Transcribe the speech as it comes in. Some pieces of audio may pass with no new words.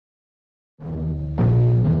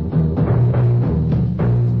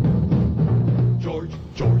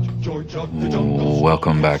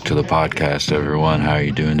Welcome back to the podcast, everyone. How are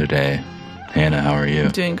you doing today? Hannah, how are you?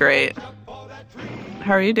 I'm doing great.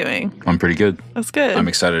 How are you doing? I'm pretty good. That's good. I'm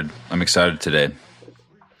excited today.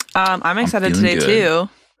 I'm excited today good.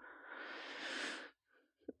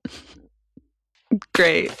 too.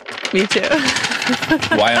 Great. Me too.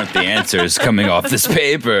 Why aren't the answers coming off this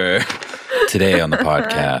paper? Today on the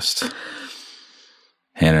podcast,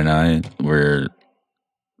 Hannah and I, we're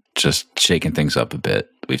just shaking things up a bit.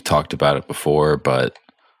 We've talked about it before, but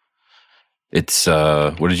it's,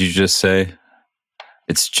 what did you just say?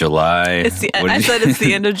 It's July. I said it's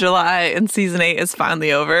the end of July and season 8 is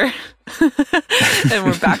finally over. And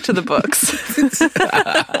we're back to the books.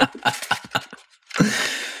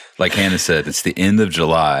 Like Hannah said, it's the end of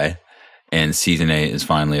July and season 8 is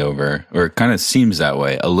finally over. Or it kind of seems that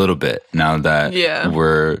way a little bit now that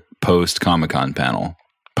we're post Comic-Con panel.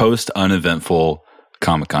 Post uneventful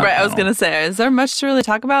Comic-Con panel. I was going to say, is there much to really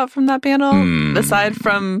talk about from that panel? Aside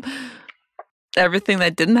from everything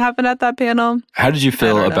that didn't happen at that panel? How did you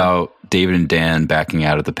feel about David and Dan backing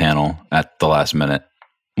out of the panel at the last minute?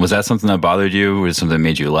 Was that something that bothered you? Was it something that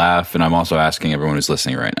made you laugh? And I'm also asking everyone who's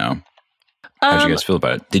listening right now. How did you guys feel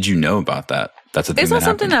about it? Did you know about that? That's a thing. It's not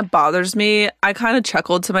something that bothers me. I kind of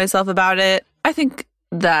chuckled to myself about it. I think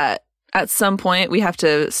that at some point we have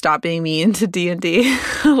to stop being mean to D&D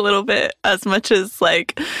a little bit, as much as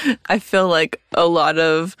like I feel like a lot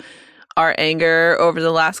of our anger over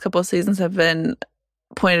the last couple of seasons have been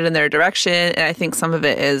pointed in their direction, and I think some of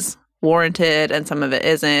it is warranted and some of it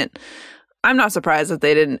isn't. I'm not surprised that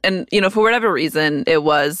they didn't, and for whatever reason it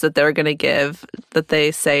was that they're going to give, that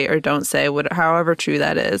they say or don't say, however true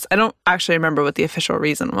that is. I don't actually remember what the official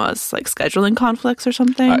reason was, like scheduling conflicts or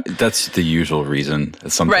something. That's the usual reason.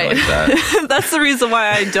 It's something like that. That's the reason why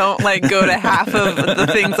I don't go to half of the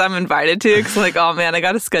things I'm invited to, because oh man, I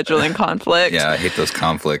got a scheduling conflict. Yeah, I hate those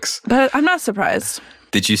conflicts. But I'm not surprised.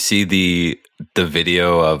 Did you see the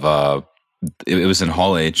video of it was in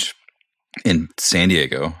Hall H in San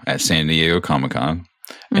Diego at San Diego Comic-Con,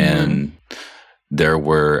 and there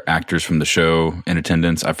were actors from the show in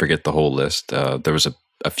attendance. I forget the whole list. There was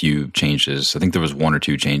a few changes. I think there was 1 or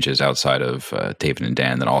 2 changes outside of David and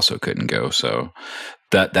Dan that also couldn't go. So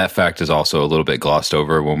that fact is also a little bit glossed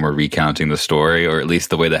over when we're recounting the story, or at least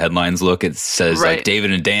the way the headlines look. It says like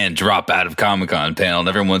David and Dan drop out of Comic-Con panel, and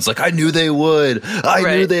everyone's like, I knew they would.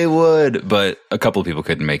 I knew they would. But a couple of people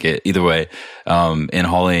couldn't make it. Either way, in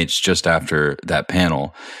Hall H, just after that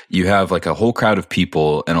panel, you have like a whole crowd of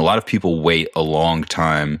people, and a lot of people wait a long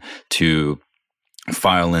time to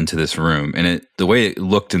file into this room. And the way it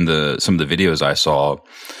looked in some of the videos I saw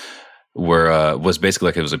was basically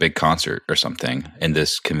like it was a big concert or something in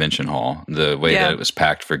this convention hall, the way that it was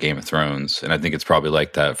packed for Game of Thrones. And I think it's probably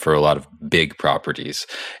like that for a lot of big properties.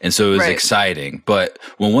 And so it was exciting. But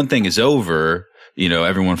when one thing is over,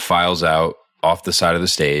 everyone files out off the side of the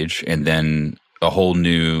stage, and then a whole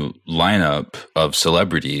new lineup of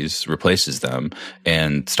celebrities replaces them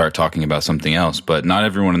and start talking about something else. But not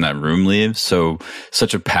everyone in that room leaves. So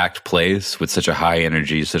such a packed place with such a high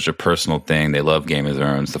energy, such a personal thing. They love Game of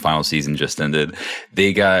Thrones. The final season just ended.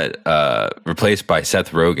 They got replaced by Seth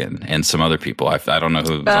Rogen and some other people. I don't know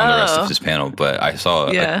who was on the rest of this panel, but I saw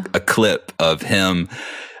a clip of him.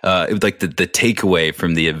 It was like the takeaway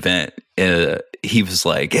from the event. He was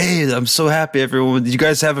like, hey, I'm so happy, everyone. Did you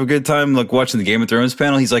guys have a good time watching the Game of Thrones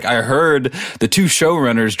panel? He's like, I heard the 2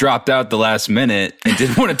 showrunners dropped out the last minute and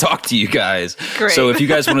didn't want to talk to you guys. Great. So if you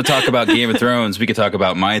guys want to talk about Game of Thrones, we could talk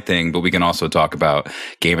about my thing, but we can also talk about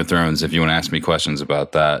Game of Thrones if you want to ask me questions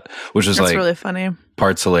about that, which is That's really funny.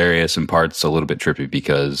 Parts hilarious and parts a little bit trippy,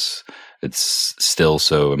 because it's still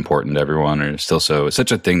so important to everyone, or still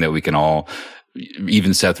such a thing that we can all,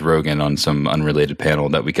 even Seth Rogen on some unrelated panel,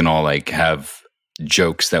 that we can all have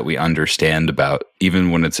jokes that we understand about,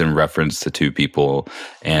 even when it's in reference to 2 people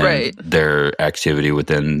and their activity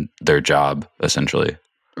within their job, essentially.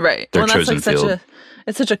 Right. Their chosen field.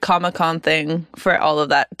 It's such a Comic-Con thing for all of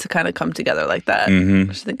that to kind of come together like that,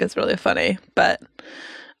 which I think is really funny. But,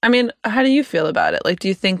 I mean, how do you feel about it? Do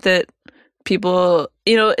you think that people,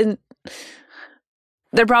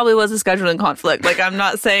 there probably was a scheduling conflict. I'm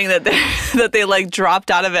not saying that they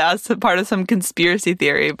dropped out of it as a part of some conspiracy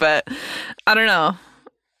theory, but I don't know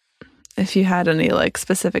if you had any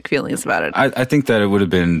specific feelings about it. I think that it would have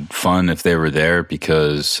been fun if they were there,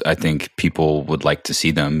 because I think people would like to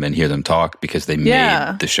see them and hear them talk, because they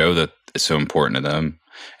made the show that is so important to them.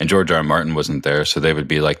 And George R. R. Martin wasn't there, so they would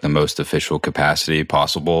be the most official capacity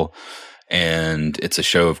possible. And it's a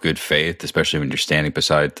show of good faith, especially when you're standing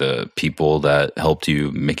beside the people that helped you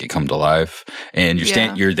make it come to life. And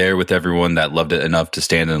you're there with everyone that loved it enough to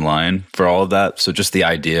stand in line for all of that. So just the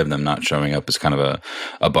idea of them not showing up is kind of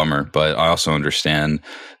a bummer. But I also understand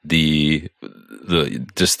the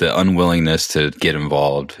unwillingness to get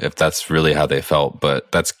involved if that's really how they felt. But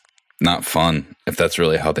that's not fun if that's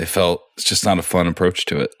really how they felt. It's just not a fun approach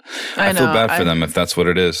to it. I feel bad for them if that's what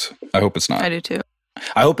it is. I hope it's not. I do too.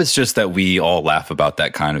 I hope it's just that we all laugh about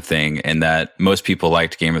that kind of thing, and that most people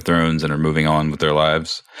liked Game of Thrones and are moving on with their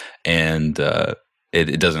lives, and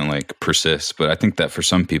it doesn't like persist. But I think that for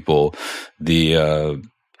some people, the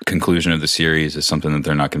conclusion of the series is something that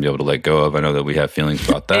they're not going to be able to let go of. I know that we have feelings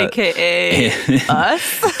about that. AKA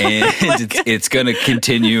us. And it's going to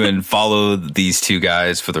continue and follow these two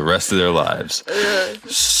guys for the rest of their lives.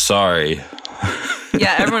 Sorry.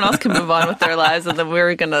 Yeah, everyone else can move on with their lives, and then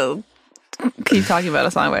we're going to keep talking about A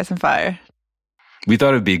Song of Ice and Fire. We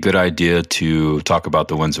thought it'd be a good idea to talk about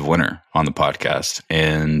the Winds of Winter on the podcast.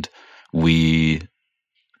 And we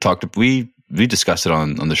discussed it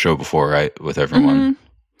on the show before, right? With everyone.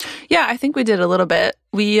 Mm-hmm. Yeah, I think we did a little bit.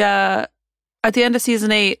 We, at the end of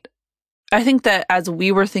season 8, I think that as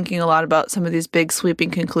we were thinking a lot about some of these big sweeping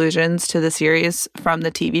conclusions to the series from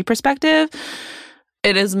the TV perspective,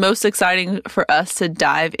 it is most exciting for us to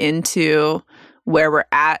dive into where we're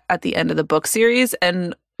at the end of the book series.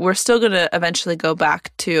 And we're still going to eventually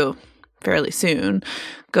fairly soon,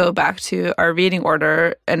 go back to our reading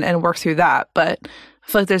order and work through that. But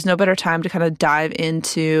I feel like there's no better time to kind of dive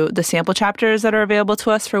into the sample chapters that are available to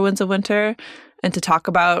us for Winds of Winter and to talk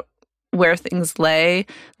about where things lay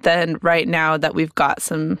than right now that we've got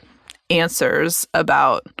some answers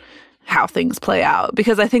about how things play out.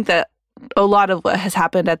 Because I think that a lot of what has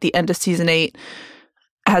happened at the end of season 8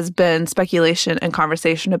 has been speculation and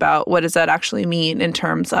conversation about what does that actually mean in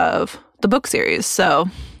terms of the book series. So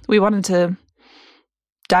we wanted to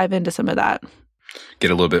dive into some of that.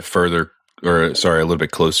 Get a little bit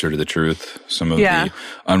closer to the truth. Some of the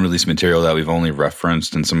unreleased material that we've only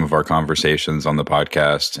referenced in some of our conversations on the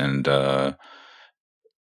podcast and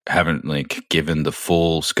haven't given the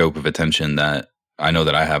full scope of attention that I know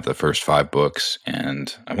that I have the first 5 books,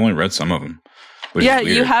 and I've only read some of them. Yeah,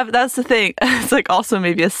 you have. That's the thing. It's also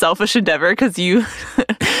maybe a selfish endeavor because you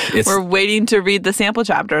were waiting to read the sample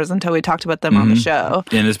chapters until we talked about them on the show.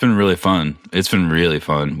 And it's been really fun.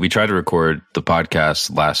 We tried to record the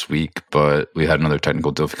podcast last week, but we had another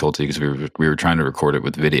technical difficulty because we were trying to record it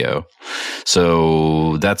with video.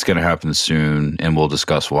 So that's going to happen soon, and we'll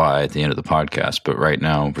discuss why at the end of the podcast. But right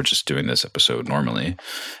now, we're just doing this episode normally.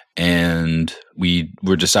 And we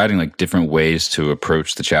were deciding different ways to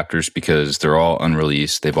approach the chapters because they're all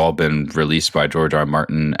unreleased. They've all been released by George R. R.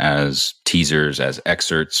 Martin as teasers, as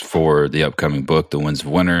excerpts for the upcoming book, The Winds of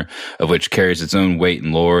Winter, of which carries its own weight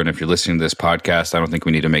and lore. And if you're listening to this podcast, I don't think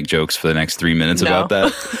we need to make jokes for the next 3 minutes about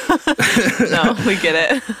that. No, we get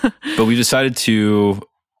it. But we decided to...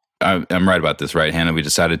 I'm right about this, right, Hannah? We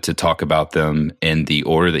decided to talk about them in the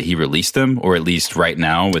order that he released them, or at least right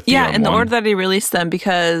now with Theon 1. Yeah, in the order that he released them,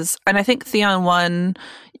 because, and I think Theon 1,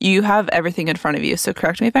 you have everything in front of you, so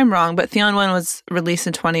correct me if I'm wrong, but Theon 1 was released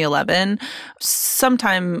in 2011,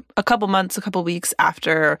 sometime a couple weeks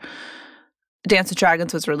after Dance of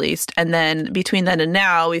Dragons was released. And then between then and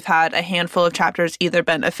now, we've had a handful of chapters either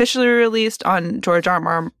been officially released on George R.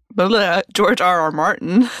 R.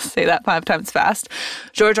 Martin, say that 5 times fast,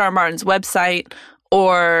 George R. R. Martin's website,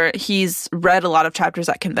 or he's read a lot of chapters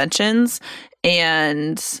at conventions,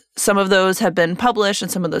 and some of those have been published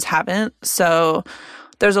and some of those haven't. So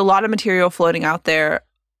there's a lot of material floating out there.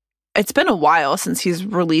 It's been a while since he's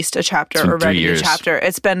released a chapter or read a chapter.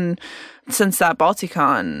 It's been since that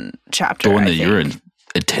Balticon chapter. The one that you're in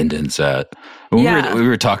attendance at. We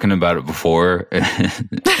were talking about it before.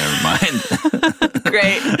 Never mind.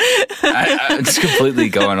 Great. It's completely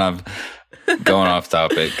going off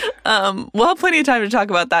topic. We'll have plenty of time to talk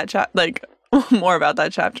about that more about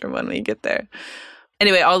that chapter when we get there.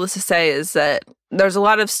 Anyway, all this to say is that there's a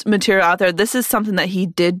lot of material out there. This is something that he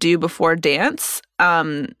did do before Dance.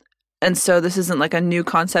 And so this isn't a new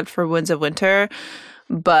concept for Winds of Winter,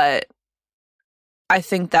 but I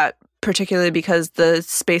think that particularly because the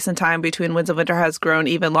space and time between Winds of Winter has grown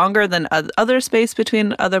even longer than other space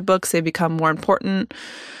between other books, they become more important.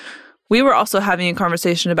 We were also having a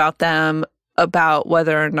conversation about them, about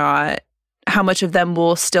whether or not how much of them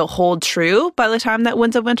will still hold true by the time that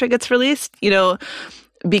Winds of Winter gets released.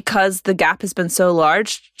 Because the gap has been so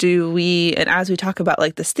large, and as we talk about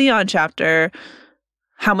this Theon chapter,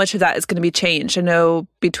 how much of that is going to be changed? I know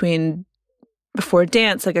before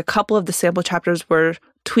Dance, a couple of the sample chapters were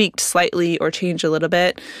tweaked slightly or changed a little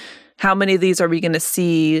bit. how many of these are we going to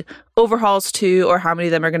see overhauls to, or how many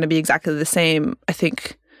of them are going to be exactly the same, I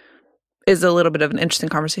think is a little bit of an interesting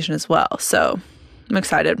conversation as well. So I'm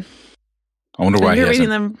excited. I wonder why he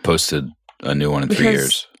hasn't posted a new one in 3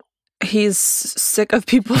 years. He's sick of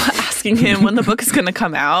people asking him when the book is going to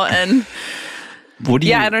come out. And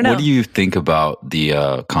I don't know. What do you think about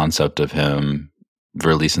the concept of him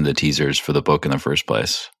releasing the teasers for the book in the first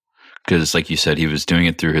place? Because like you said, he was doing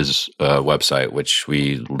it through his website, which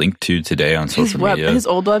we linked to today on social media. His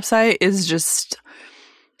old website is just...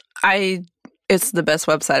 It's the best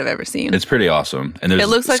website I've ever seen. It's pretty awesome. And it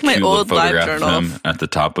looks like my old live journal of him at the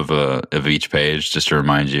top of each page, just to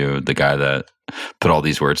remind you the guy that put all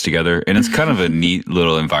these words together. And it's kind of a neat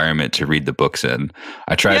little environment to read the books in.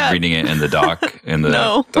 I tried reading it in the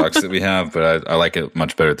docs that we have, but I like it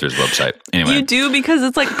much better through his website. Anyway. You do, because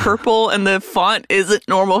it's like purple and the font isn't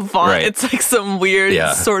normal font. Right. It's like some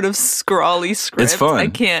weird sort of scrawly script. It's fun. I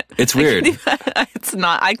can't. It's weird. It's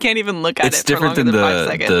not. I can't even look at it. It's different than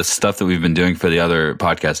the stuff that we've been doing for the other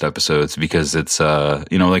podcast episodes, because it's,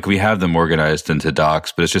 like we have them organized into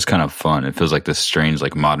docs, but it's just kind of fun. It feels like this strange,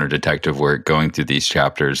 like modern detective work going through these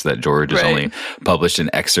chapters that George has only published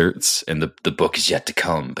in excerpts, and the book is yet to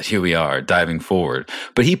come. But here we are diving forward.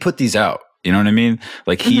 But he put these out. You know what I mean?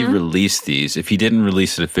 Like he released these. If he didn't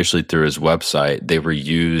release it officially through his website, they were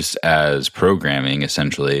used as programming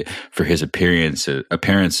essentially for his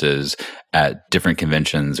appearances at different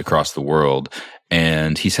conventions across the world.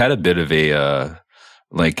 And he's had a bit of a,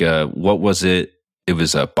 what was it? It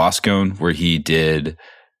was a Boscone where he did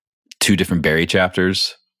 2 different Barry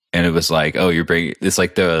chapters. And it was like, it's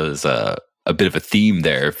like there was a bit of a theme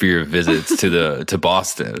there for your visits to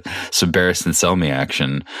Boston, some Barristan Selmy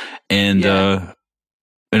action. And I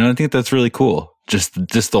think that's really cool. Just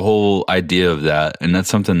the whole idea of that. And that's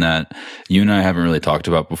something that you and I haven't really talked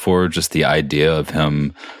about before, just the idea of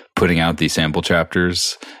him putting out these sample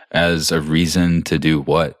chapters as a reason to do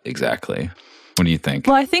what exactly? What do you think?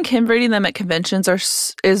 Well, I think him reading them at conventions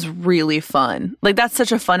is really fun. Like, that's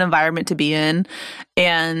such a fun environment to be in.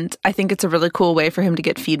 And I think it's a really cool way for him to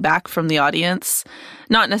get feedback from the audience.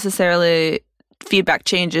 Not necessarily feedback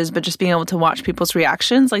changes, but just being able to watch people's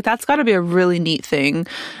reactions. Like, that's got to be a really neat thing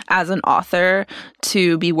as an author,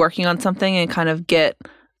 to be working on something and kind of get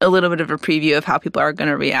a little bit of a preview of how people are going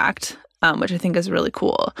to react, which I think is really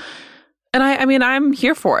cool. And I mean, I'm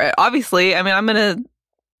here for it. Obviously, I mean, I'm going to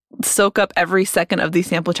soak up every second of these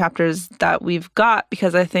sample chapters that we've got,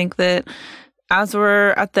 because I think that as we're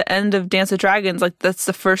at the end of Dance with Dragons, like, that's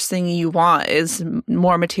the first thing you want is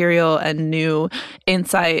more material and new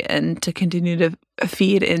insight, and to continue to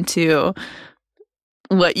feed into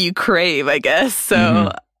what you crave, I guess.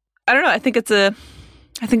 So I don't know. I think it's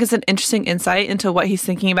an interesting insight into what he's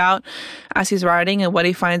thinking about as he's writing and what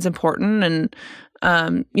he finds important. And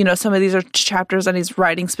some of these are chapters that he's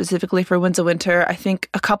writing specifically for Winds of Winter. I think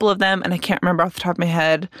a couple of them, and I can't remember off the top of my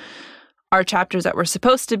head, are chapters that were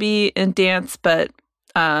supposed to be in Dance, but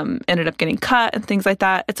ended up getting cut and things like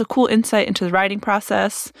that. It's a cool insight into the writing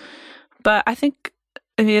process. But I think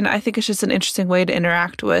it's just an interesting way to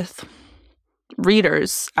interact with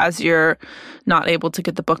readers as you're not able to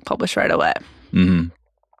get the book published right away. Mm-hmm.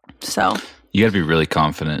 So you got to be really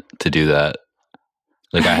confident to do that.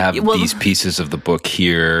 Like, I have these pieces of the book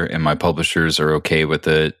here, and my publishers are okay with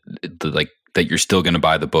it. That you're still going to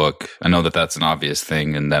buy the book. I know that that's an obvious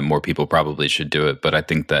thing, and that more people probably should do it. But I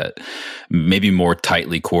think that maybe more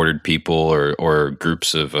tightly quartered people or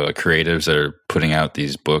groups of creatives that are putting out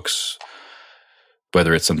these books,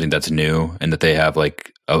 whether it's something that's new and that they have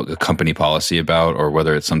like a company policy about, or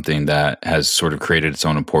whether it's something that has sort of created its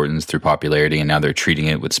own importance through popularity, and now they're treating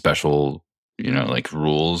it with special, like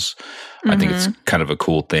rules. I think it's kind of a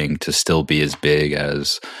cool thing to still be as big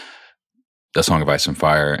as A Song of Ice and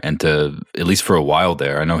Fire, and to, at least for a while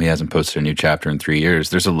there, I know he hasn't posted a new chapter in 3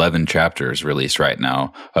 years. There's 11 chapters released right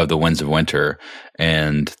now of The Winds of Winter,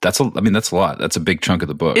 and that's a lot. That's a big chunk of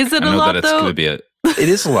the book. Is it a lot, though? I know that it's going to be it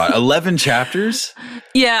is a lot. 11 chapters?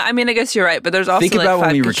 Yeah, I mean, I guess you're right, but there's also think about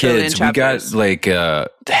when we were kids. Chapters. We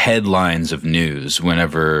got headlines of news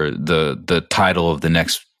whenever the title of the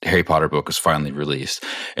next Harry Potter book was finally released.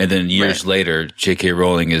 And then years later, J.K.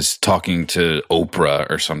 Rowling is talking to Oprah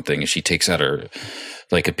or something, and she takes out a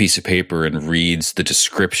piece of paper and reads the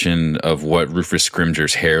description of what Rufus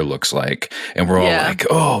Scrimgeour's hair looks like. And we're all like,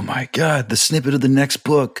 oh my God, the snippet of the next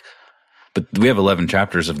book. But we have 11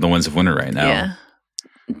 chapters of The Winds of Winter right now. Yeah.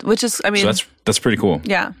 Which is, so that's pretty cool.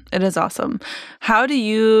 Yeah, it is awesome.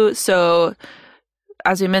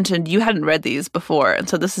 As we mentioned, you hadn't read these before, and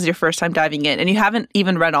so this is your first time diving in, and you haven't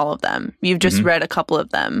even read all of them. You've just read a couple of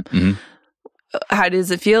them. how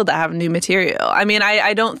does it feel to have new material? I mean,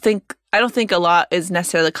 I don't think a lot is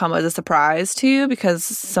necessarily come as a surprise to you, because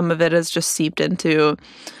some of it is just seeped into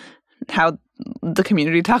how the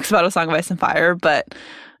community talks about A Song of Ice and Fire. But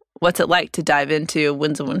what's it like to dive into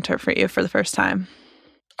Winds of Winter for you for the first time?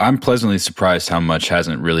 I'm pleasantly surprised how much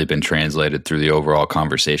hasn't really been translated through the overall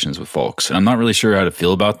conversations with folks. And I'm not really sure how to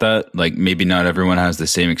feel about that. Like, maybe not everyone has the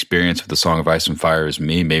same experience with The Song of Ice and Fire as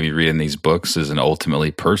me. Maybe reading these books is an ultimately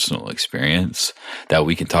personal experience that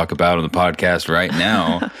we can talk about on the podcast right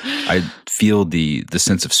now. I feel the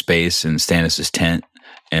sense of space in Stannis' tent,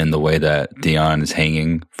 and the way that Theon is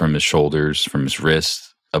hanging from his shoulders, from his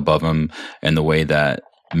wrists above him, and the way that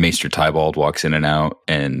Maester Tybalt walks in and out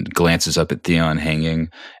and glances up at Theon hanging,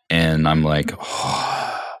 and I'm like,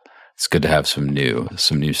 oh, it's good to have some new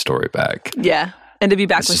story back. Yeah, and to be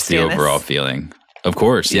back with just Stannis. The overall feeling. Of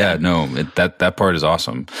course, yeah, no, that part is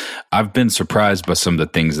awesome. I've been surprised by some of the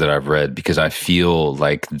things that I've read, because I feel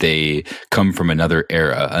like they come from another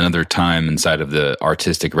era, another time inside of the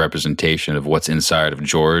artistic representation of what's inside of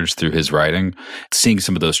George through his writing. Seeing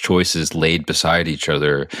some of those choices laid beside each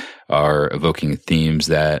other are evoking themes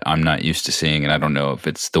that I'm not used to seeing, and I don't know if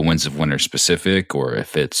it's the Winds of Winter specific or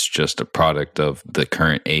if it's just a product of the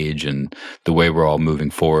current age and the way we're all moving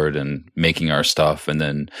forward and making our stuff and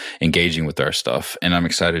then engaging with our stuff. And I'm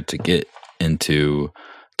excited to get into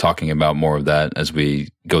talking about more of that as we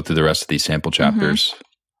go through the rest of these sample chapters.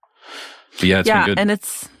 Mm-hmm. But yeah, it's been good. And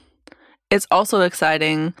it's also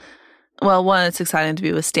exciting. Well, one, it's exciting to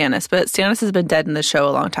be with Stannis, but Stannis has been dead in the show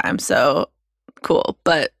a long time, so cool.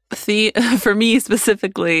 But for me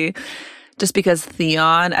specifically, just because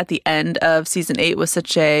Theon at the end of season 8 was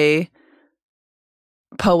such a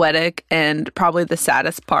poetic and probably the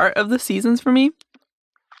saddest part of the seasons for me,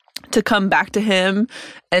 to come back to him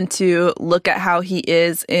and to look at how he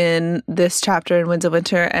is in this chapter in Winds of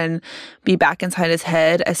Winter and be back inside his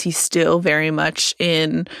head as he's still very much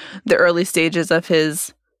in the early stages of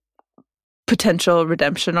his potential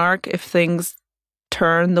redemption arc, if things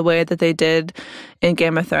turn the way that they did in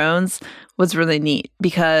Game of Thrones, was really neat,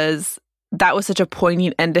 because that was such a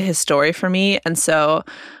poignant end to his story for me. And so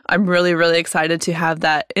I'm really, really excited to have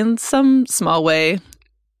that in some small way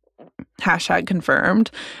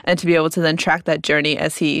 #confirmed, and to be able to then track that journey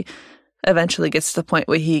as he eventually gets to the point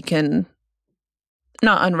where he can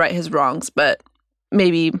not unright his wrongs, but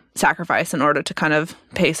maybe sacrifice in order to kind of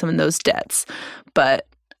pay some of those debts. But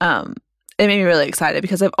it made me really excited,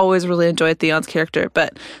 because I've always really enjoyed Theon's character,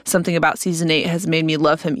 but something about season 8 has made me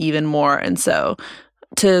love him even more. And so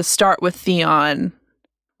to start with Theon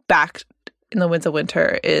back in the Winds of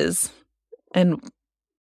Winter is, and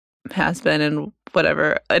has been, and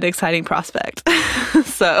whatever, an exciting prospect.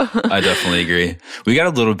 So I definitely agree. We got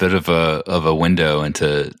a little bit of a window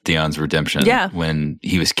into Theon's redemption when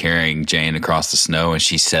he was carrying Jane across the snow, and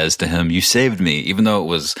she says to him, "You saved me," even though it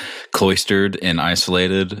was cloistered and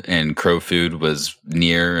isolated and Crowfood was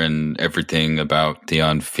near, and everything about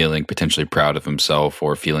Theon feeling potentially proud of himself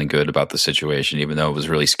or feeling good about the situation, even though it was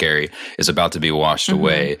really scary, is about to be washed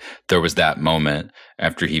away. There was that moment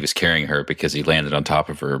after he was carrying her, because he landed on top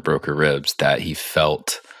of her, broke her ribs, that he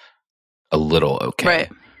felt a little okay. Right.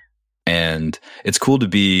 And it's cool to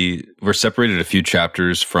be, we're separated a few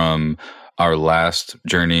chapters from our last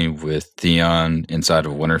journey with Theon inside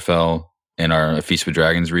of Winterfell in our A Feast with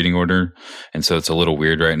Dragons reading order. And so it's a little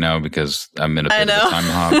weird right now because I'm in a bit of a time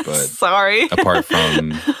hop, but sorry. Apart from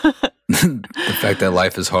the fact that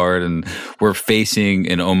life is hard and we're facing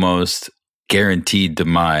an almost guaranteed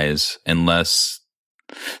demise unless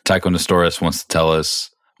Tycho Nestoris wants to tell us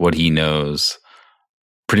what he knows.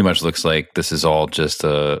 Pretty much looks like this is all just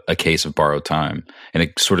a case of borrowed time. And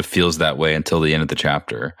it sort of feels that way until the end of the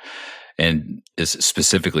chapter. And it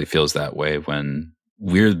specifically feels that way when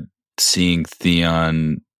we're seeing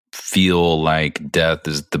Theon feel like death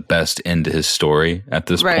is the best end to his story at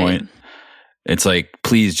this point. It's like,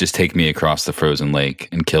 please just take me across the frozen lake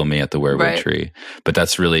and kill me at the werewood tree. But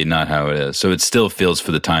that's really not how it is. So it still feels,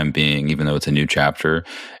 for the time being, even though it's a new chapter,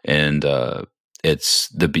 and it's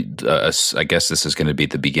I guess this is going to be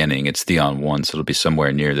the beginning. It's Theon 1, so it'll be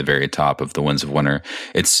somewhere near the very top of the Winds of Winter.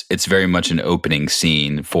 It's very much an opening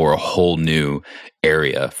scene for a whole new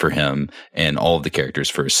area for him and all of the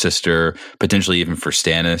characters, for his sister, potentially even for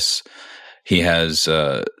Stannis. He has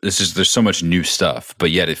there's so much new stuff, but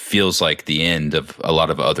yet it feels like the end of a lot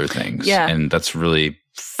of other things. Yeah. And that's really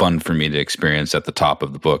fun for me to experience at the top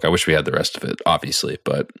of the book. I wish we had the rest of it, obviously,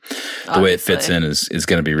 but the way it fits in is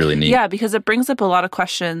going to be really neat. Yeah, because it brings up a lot of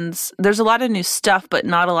questions. There's a lot of new stuff, but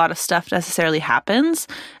not a lot of stuff necessarily happens.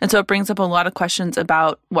 And so it brings up a lot of questions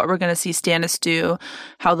about what we're going to see Stannis do,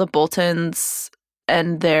 how the Boltons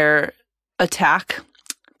and their attack,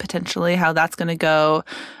 potentially how that's going to go.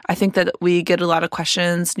 I think that we get a lot of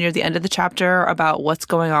questions near the end of the chapter about what's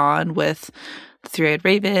going on with the Three-Eyed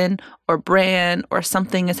Raven or Bran, or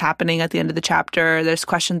something is happening at the end of the chapter. There's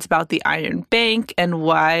questions about the Iron Bank and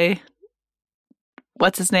why,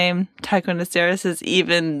 what's his name, Tycho Nestoris is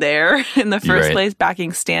even there in the first place backing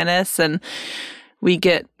Stannis. And we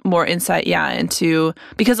get more insight, into,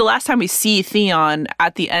 because the last time we see Theon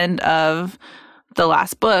at the end of the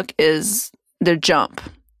last book is their jump.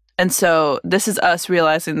 And so this is us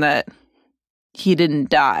realizing that he didn't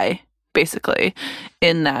die, basically,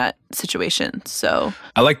 in that situation. So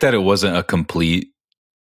I like that it wasn't a complete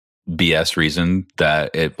BS reason,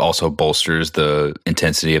 that it also bolsters the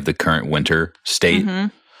intensity of the current winter state. Mm-hmm.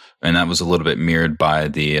 And that was a little bit mirrored by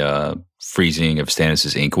the freezing of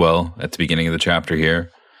Stannis' inkwell at the beginning of the chapter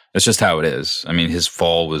here. That's just how it is. I mean, his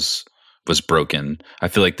fall was broken. I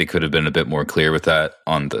feel like they could have been a bit more clear with that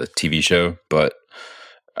on the TV show, but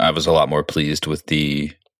I was a lot more pleased with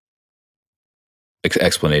the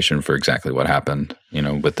explanation for exactly what happened,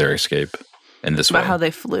 with their escape in this way. About how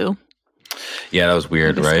they flew. Yeah, that was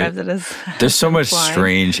weird, right? There's so much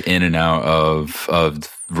strange in and out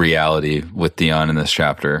of reality with Theon in this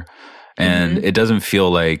chapter. And it doesn't feel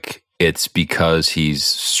like it's because he's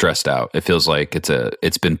stressed out. It feels like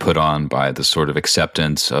it's been put on by the sort of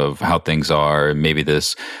acceptance of how things are, and maybe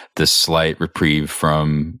this slight reprieve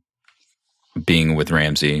from being with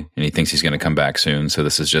Ramsay, and he thinks he's going to come back soon. So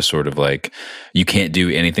this is just sort of like, you can't do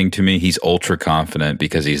anything to me. He's ultra confident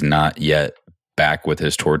because he's not yet back with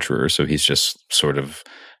his torturer. So he's just sort of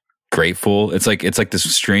grateful. It's like this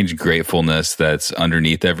strange gratefulness that's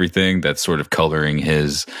underneath everything, that's sort of coloring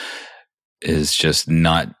his just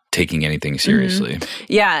not taking anything seriously. Mm-hmm.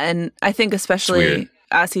 Yeah. And I think especially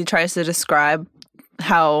as he tries to describe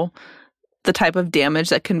how the type of damage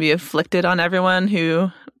that can be inflicted on everyone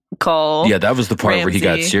who call that was the part Ramsay, where he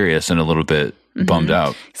got serious and a little bit bummed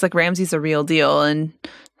out. He's like, Ramsay's a real deal, and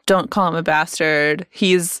don't call him a bastard.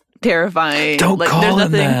 He's terrifying. Don't call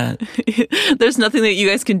him that. There's nothing that you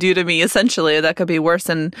guys can do to me, essentially, that could be worse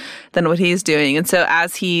than what he's doing. And so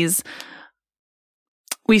as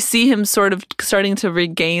we see him sort of starting to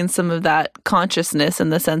regain some of that consciousness, in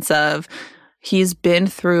the sense of he's been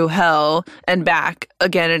through hell and back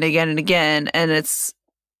again and again and again. And it's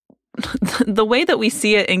the way that we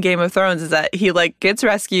see it in Game of Thrones is that he gets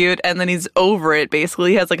rescued and then he's over it.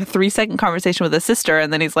 Basically, he has a 3-second conversation with his sister,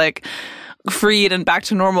 and then he's freed and back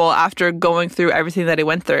to normal after going through everything that he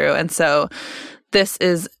went through. And so this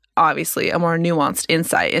is obviously a more nuanced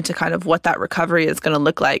insight into kind of what that recovery is going to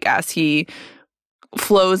look like as he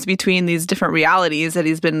flows between these different realities that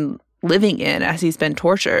he's been living in as he's been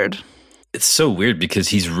tortured. It's so weird because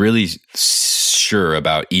he's really sure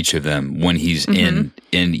about each of them when he's in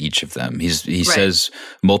each of them. He says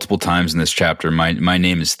multiple times in this chapter, my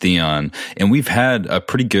name is Theon, and we've had a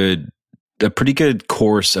pretty good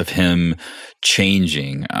course of him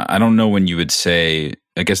changing. I don't know when you would say,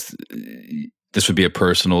 I guess this would be a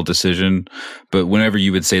personal decision, but whenever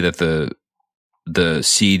you would say that the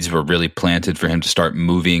seeds were really planted for him to start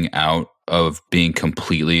moving out of being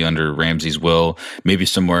completely under Ramsay's will, maybe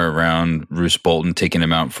somewhere around Roose Bolton taking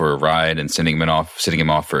him out for a ride and sending him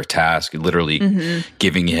off for a task, literally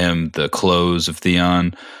giving him the clothes of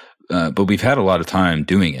Theon. But we've had a lot of time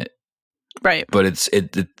doing it. Right. But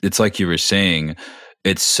it's like you were saying,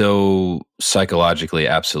 it's so psychologically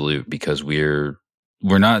absolute because we're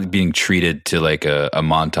not being treated to a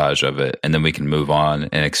montage of it, and then we can move on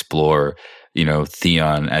and explore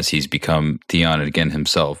Theon as he's become Theon again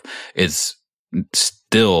himself. It's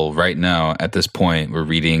still right now at this point, we're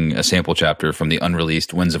reading a sample chapter from the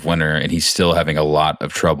unreleased Winds of Winter, and he's still having a lot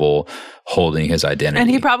of trouble holding his identity. And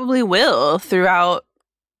he probably will throughout,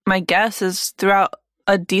 my guess is throughout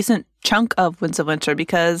a decent chunk of Winds of Winter,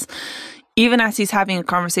 because even as he's having a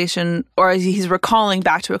conversation, or as he's recalling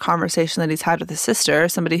back to a conversation that he's had with his sister,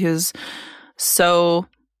 somebody who's so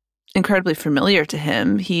incredibly familiar to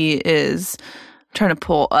him, he is trying to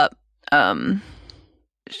pull up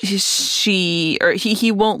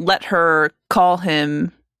he won't let her call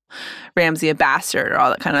him Ramsay a bastard or all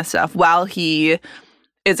that kind of stuff, while he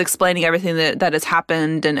is explaining everything that has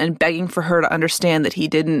happened and begging for her to understand that he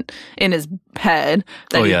didn't, in his head,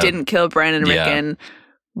 that he didn't kill Bran and Rickon,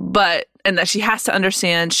 and that she has to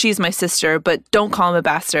understand she's my sister, but don't call him a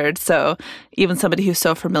bastard. So even somebody who's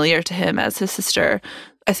so familiar to him as his sister,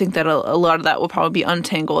 I think that a lot of that will probably be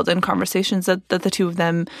untangled in conversations that the two of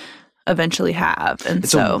them eventually have. And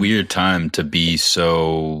it's a weird time to be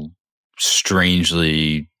so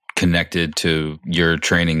strangely connected to your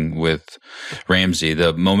training with Ramsay.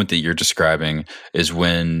 The moment that you're describing is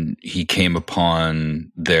when he came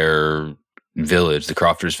upon their village, the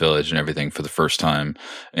Crofters village and everything for the first time.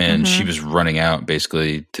 And she was running out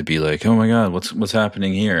basically to be like, oh my God, what's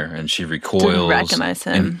happening here? And she recoils. Didn't recognize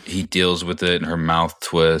him. And he deals with it and her mouth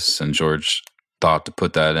twists, and George thought to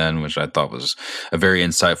put that in, which I thought was a very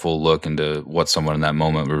insightful look into what someone in that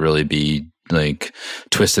moment would really be like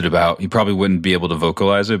twisted about. He probably wouldn't be able to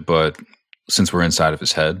vocalize it, but since we're inside of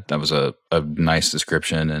his head, that was a nice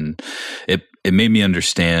description, and it made me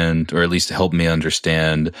understand, or at least helped me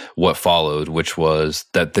understand what followed, which was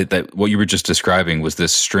that what you were just describing was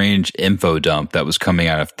this strange info dump that was coming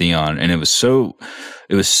out of Theon, and it was so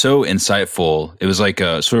insightful. It was like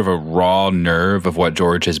a sort of a raw nerve of what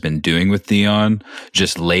George has been doing with Theon,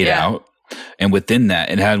 just laid out. And within that,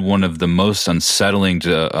 it had one of the most unsettling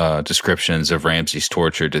descriptions of Ramsay's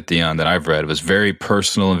torture to Theon that I've read. It was very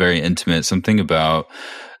personal and very intimate. Something about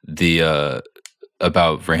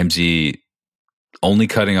about Ramsay only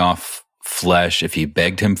cutting off flesh if he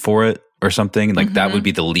begged him for it or something. Like that would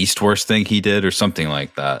be the least worst thing he did, or something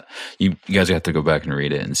like that. You guys have to go back and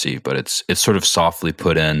read it and see. But it's sort of softly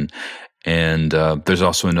put in. And there's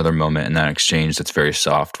also another moment in that exchange that's very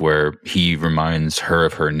soft, where he reminds her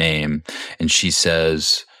of her name, and she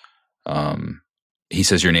says, he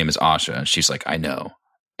says, your name is Asha. And she's like, I know.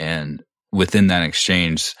 And within that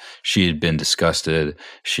exchange, she had been disgusted.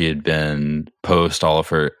 She had been post all of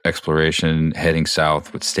her exploration, heading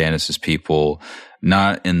south with Stannis' people,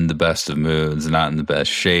 not in the best of moods, not in the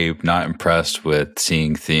best shape, not impressed with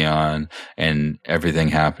seeing Theon and everything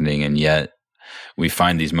happening. And yet we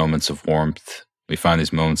find these moments of warmth. We find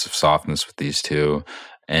these moments of softness with these two.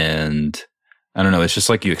 And I don't know, it's just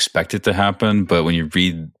like you expect it to happen. But when you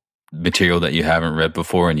read material that you haven't read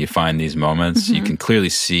before and you find these moments, you can clearly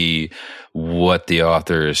see what the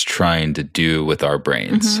author is trying to do with our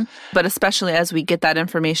brains. But especially as we get that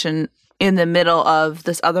information in the middle of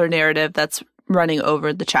this other narrative that's running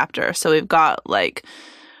over the chapter. So we've got like,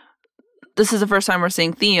 this is the first time we're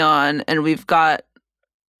seeing Theon, and we've got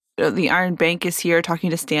the Iron Bank is here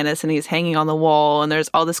talking to Stannis, and he's hanging on the wall, and there's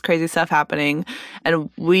all this crazy stuff happening, and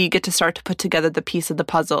we get to start to put together the piece of the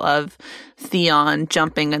puzzle of Theon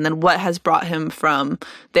jumping, and then what has brought him from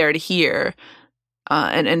there to here,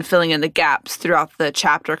 and filling in the gaps throughout the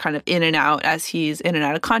chapter, kind of in and out as he's in and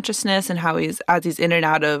out of consciousness, and how he's in and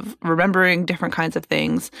out of remembering different kinds of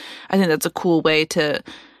things. I think that's a cool way to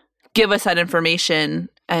give us that information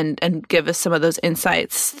and give us some of those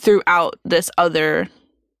insights throughout this other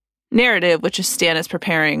narrative, which is Stannis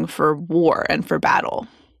preparing for war and for battle.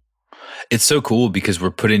 It's so cool because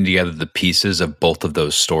we're putting together the pieces of both of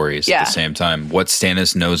those stories at the same time. What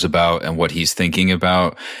Stannis knows about and what he's thinking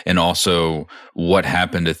about, and also what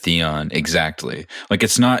happened to Theon exactly. Like,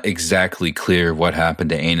 it's not exactly clear what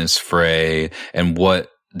happened to Aenys Frey and what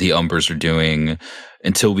the Umbers are doing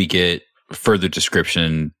until we get further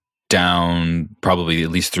description down probably at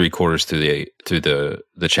least 3/4 through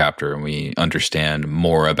the chapter, and we understand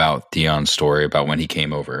more about Theon's story, about when he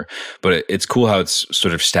came over. But it's cool how it's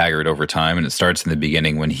sort of staggered over time, and it starts in the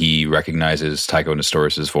beginning when he recognizes Tycho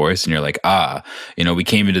Nestoris' voice, and you're like, we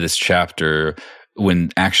came into this chapter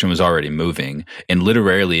when action was already moving, and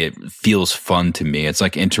literally it feels fun to me. It's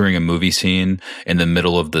like entering a movie scene in the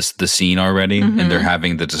middle of the scene already, and they're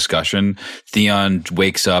having the discussion. Theon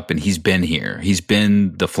wakes up and he's been here. He's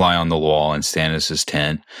been the fly on the wall in Stannis'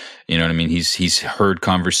 tent. You know what I mean? He's heard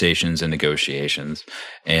conversations and negotiations,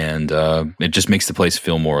 and it just makes the place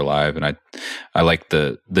feel more alive. And I like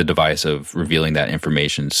the device of revealing that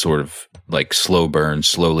information sort of like slow burn,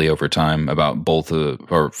 slowly over time, about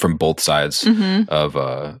from both sides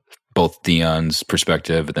of both Theon's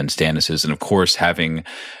perspective and then Stannis's, and of course having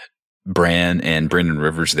Bran and Brynden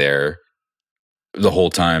Rivers there the whole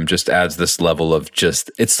time just adds this level of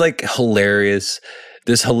it's like hilarious.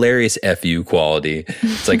 This hilarious FU quality.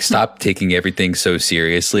 It's like, stop taking everything so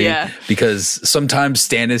seriously, because sometimes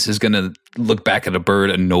Stannis is going to look back at a bird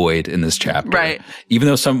annoyed in this chapter. Right. Even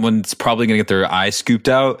though someone's probably going to get their eye scooped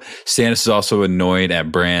out, Stannis is also annoyed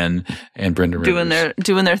at Bran and Brynden Rivers.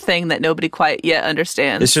 Doing their thing that nobody quite yet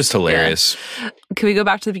understands. It's just hilarious. Yeah. Can we go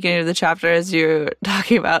back to the beginning of the chapter as you're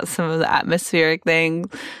talking about some of the atmospheric things?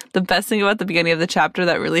 The best thing about the beginning of the chapter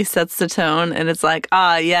that really sets the tone, and it's like,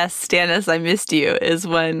 yes, Stannis, I missed you, is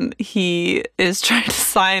when he is trying to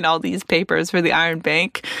sign all these papers for the Iron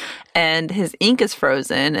Bank, and his ink is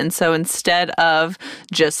frozen. And so instead of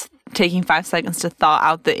just taking 5 seconds to thaw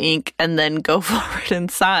out the ink and then go forward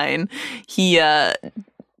and sign, he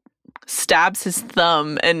stabs his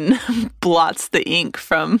thumb and blots the ink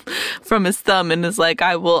from his thumb, and is like,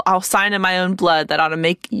 I'll sign in my own blood. That ought to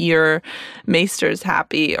make your maesters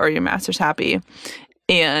happy, or your masters happy.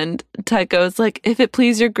 And Tycho's like, if it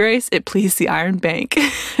please your grace, it please the Iron Bank.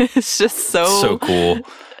 It's just so cool.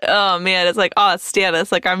 Oh man, it's like, oh, it's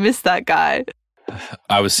Stannis. Like, I miss that guy.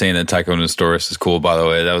 I was saying that Tycho Nestoris is cool, by the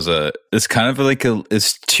way. It's kind of like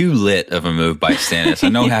it's too lit of a move by Stannis. I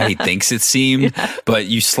know how he thinks it seemed, but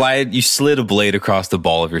you slid a blade across the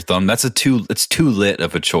ball of your thumb. It's too lit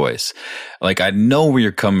of a choice. Like, I know where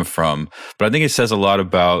you're coming from, but I think it says a lot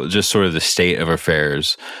about just sort of the state of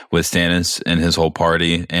affairs with Stannis and his whole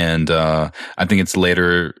party. And I think it's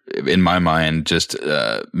later, in my mind, just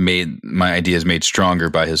made my ideas made stronger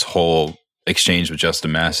by his whole exchange with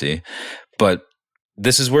Justin Massey. But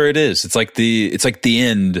this is where it is. It's like the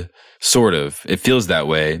end, sort of. It feels that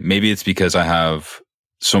way. Maybe it's because I have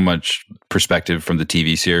so much perspective from the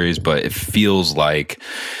TV series, but it feels like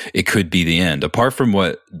it could be the end. Apart from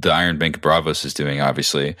what the Iron Bank of Braavos is doing,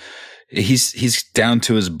 obviously, he's down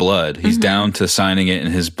to his blood. He's down to signing it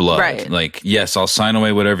in his blood. Right. Like, yes, I'll sign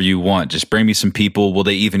away whatever you want. Just bring me some people. Will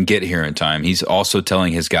they even get here in time? He's also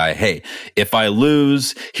telling his guy, hey, if I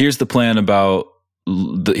lose, here's the plan about.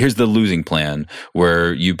 Here's the losing plan,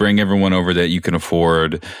 where you bring everyone over that you can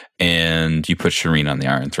afford and you put Shireen on the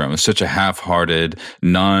Iron Throne. It's such a half-hearted,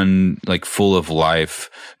 full of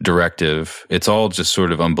life directive. It's all just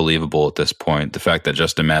sort of unbelievable at this point. The fact that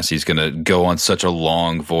Justin Massey's going to go on such a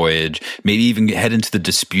long voyage, maybe even head into the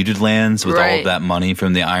disputed lands with all of that money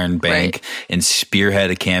from the Iron Bank and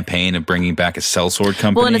spearhead a campaign of bringing back a sellsword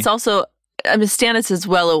company. Well, and it's also, I mean, Stannis is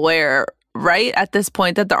well aware, right, at this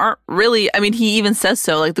point, that there aren't really, I mean, he even says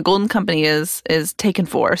so, like, the Golden Company is taken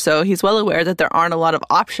for, so he's well aware that there aren't a lot of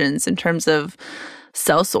options in terms of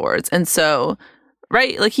sellswords. And so,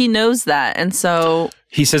 right, like, he knows that. And so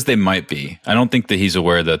he says they might be. I don't think that he's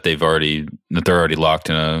aware that they're already locked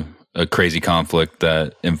in a crazy conflict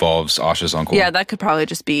that involves Asha's uncle. Yeah, that could probably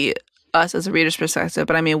just be us as a reader's perspective.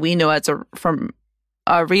 But I mean, we know from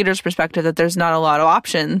a reader's perspective that there's not a lot of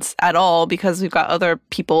options at all, because we've got other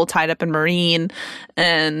people tied up in Meereen.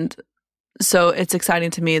 And so it's exciting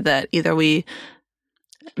to me that either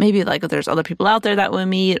maybe like there's other people out there that we'll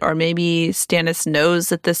meet, or maybe Stannis knows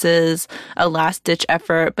that this is a last ditch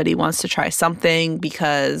effort, but he wants to try something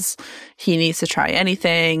because he needs to try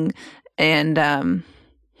anything. And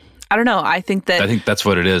I don't know. I think that's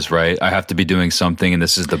what it is, right? I have to be doing something, and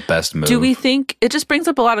this is the best move. Do we think it just brings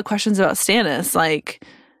up a lot of questions about Stannis? Like,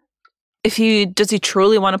 does he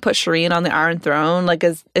truly want to put Shireen on the Iron Throne? Like,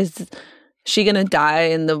 is she going to die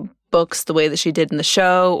in the books the way that she did in the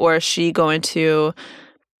show, or is she going to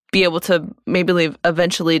be able to maybe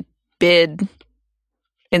eventually bid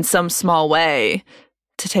in some small way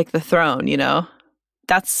to take the throne? You know,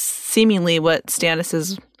 that's seemingly what Stannis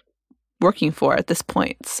is working for at this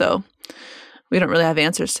point. So we don't really have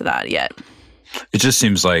answers to that yet. It just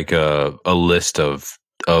seems like a list of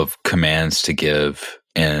commands to give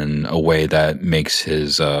in a way that makes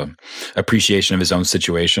his appreciation of his own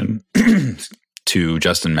situation to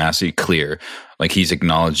Justin Massey clear. Like, he's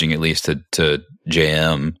acknowledging, at least to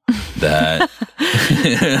JM, that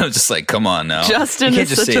I'm just like, come on now. Justin, you can't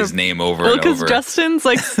just say his name over and over. Because Justin's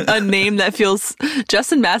like a name that feels,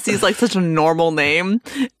 Justin Massey is like such a normal name.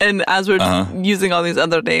 And as we're using all these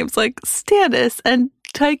other names, like Stannis and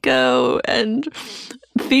Tycho and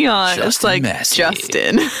Theon, Justin it's like Massey.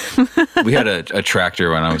 Justin. We had a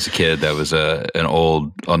tractor when I was a kid that was an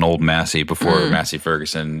old Massey before Massey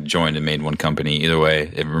Ferguson joined and made one company. Either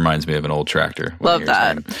way, it reminds me of an old tractor. Love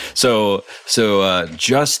that. So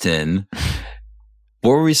Justin,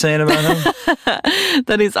 what were we saying about him?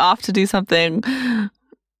 That he's off to do something.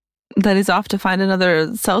 That he's off to find another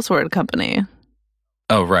sellsword company.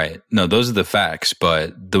 Oh, right. No, those are the facts.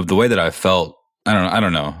 But the way that I felt, I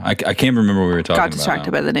don't know. I can't remember what we were talking about. Got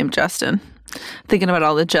distracted by the name Justin. Thinking about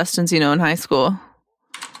all the Justins you know in high school.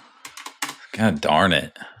 God darn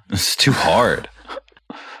it. It's too hard.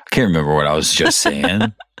 I can't remember what I was just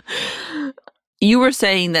saying. You were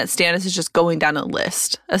saying that Stannis is just going down a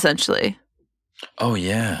list, essentially. Oh,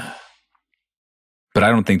 yeah. But I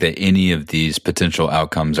don't think that any of these potential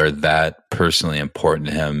outcomes are that personally important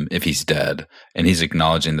to him if he's dead. And he's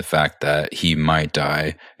acknowledging the fact that he might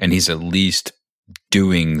die, and he's at least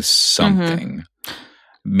doing something.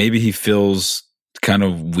 Maybe he feels kind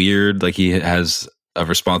of weird, like he has a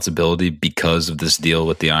responsibility because of this deal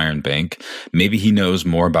with the Iron Bank. Maybe he knows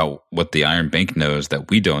more about what the Iron Bank knows that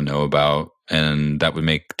we don't know about, and that would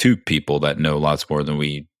make two people that know lots more than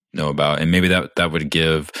we know about. And maybe that would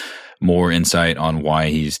give more insight on why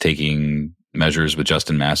he's taking measures with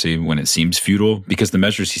Justin Massey when it seems futile, because the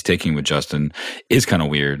measures he's taking with Justin is kind of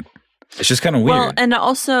weird. It's just kind of weird. Well, and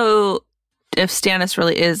also, if Stannis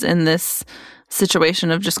really is in this situation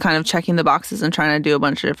of just kind of checking the boxes and trying to do a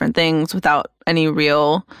bunch of different things without any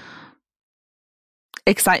real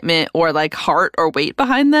excitement or like heart or weight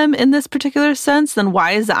behind them in this particular sense, then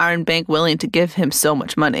why is the Iron Bank willing to give him so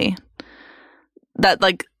much money? That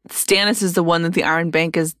like Stannis is the one that the Iron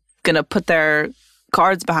Bank is going to put their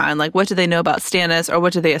cards behind. Like, what do they know about Stannis, or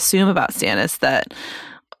what do they assume about Stannis that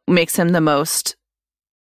makes him the most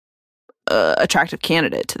attractive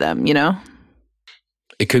candidate to them, you know?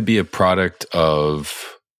 It could be a product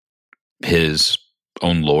of his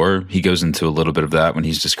own lore. He goes into a little bit of that when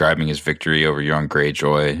he's describing his victory over Euron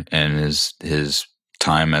Greyjoy and his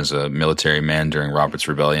time as a military man during Robert's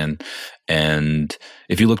Rebellion. And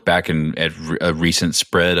if you look back at a recent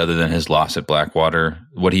spread, other than his loss at Blackwater,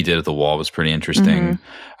 what he did at the Wall was pretty interesting.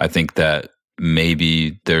 I think that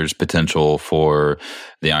maybe there's potential for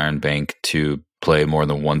the Iron Bank to play more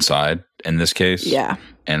than one side in this case. Yeah.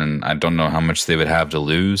 And I don't know how much they would have to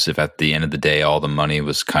lose if at the end of the day all the money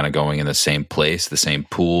was kind of going in the same place, the same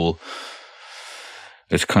pool.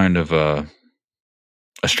 It's kind of a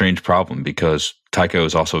strange problem because Tycho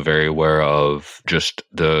is also very aware of just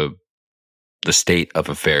the state of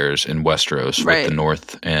affairs in Westeros with the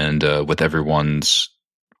North and with everyone's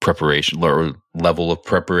preparation or level of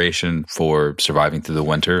preparation for surviving through the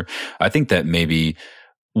winter. I think that maybe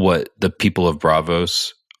what the people of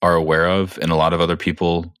Braavos are aware of, and a lot of other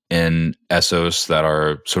people in Essos that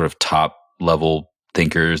are sort of top level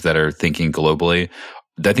thinkers that are thinking globally,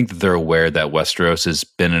 I think that they're aware that Westeros has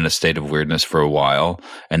been in a state of weirdness for a while,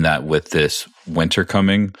 and that with this winter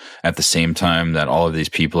coming, at the same time that all of these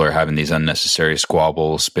people are having these unnecessary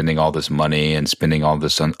squabbles, spending all this money and spending all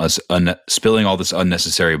this spilling all this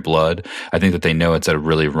unnecessary blood, I think that they know it's at a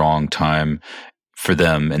really wrong time for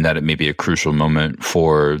them, and that it may be a crucial moment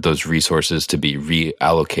for those resources to be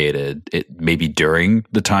reallocated. It maybe during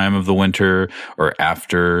the time of the winter or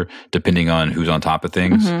after, depending on who's on top of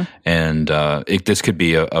things. And this could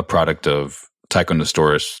be a product of Tycho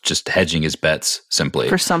Nestoris just hedging his bets simply.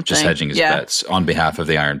 For something. Just hedging his bets on behalf of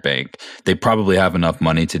the Iron Bank. They probably have enough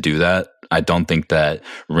money to do that. I don't think that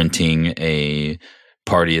renting a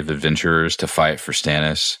party of adventurers to fight for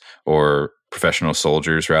Stannis, or professional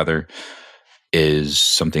soldiers rather, is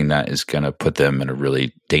something that is going to put them in a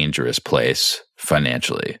really dangerous place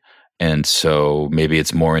financially. And so maybe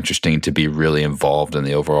it's more interesting to be really involved in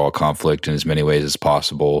the overall conflict in as many ways as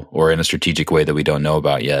possible, or in a strategic way that we don't know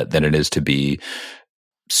about yet, than it is to be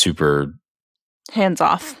super hands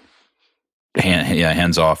off.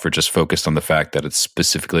 Hands off, or just focused on the fact that it's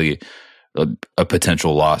specifically a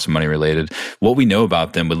potential loss, money related. What we know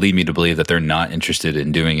about them would lead me to believe that they're not interested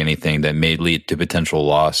in doing anything that may lead to potential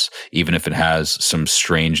loss, even if it has some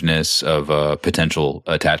strangeness of potential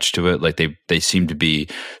attached to it. Like they seem to be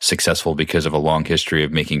successful because of a long history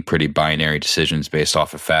of making pretty binary decisions based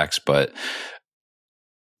off of facts. But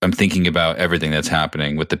I'm thinking about everything that's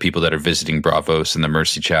happening with the people that are visiting Braavos in the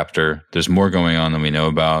Mercy chapter. There's more going on than we know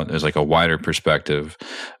about. There's like a wider perspective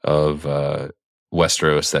of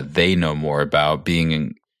Westeros that they know more about,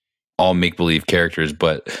 being all make-believe characters,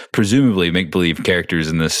 but presumably make-believe characters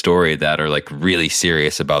in this story that are like really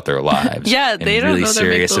serious about their lives. Yeah, they and don't really know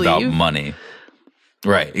serious about money.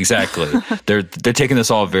 Right, exactly. They're taking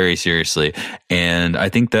this all very seriously, and I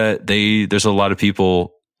think that there's a lot of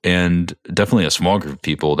people, and definitely a small group of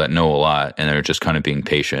people, that know a lot, and they're just kind of being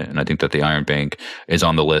patient. And I think that the Iron Bank is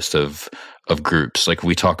on the list of groups. Like,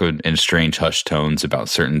 we talk in strange hushed tones about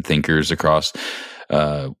certain thinkers across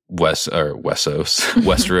Westeros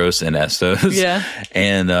and Essos. Yeah.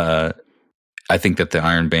 And I think that the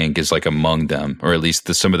Iron Bank is like among them, or at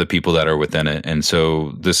least some of the people that are within it. And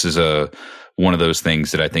so this is one of those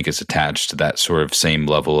things that I think is attached to that sort of same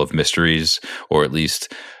level of mysteries, or at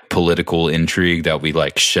least political intrigue, that we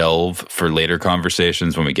like shelve for later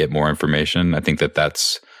conversations when we get more information. I think that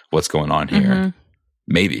that's what's going on here.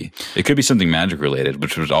 Maybe it could be something magic related,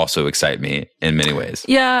 which would also excite me in many ways.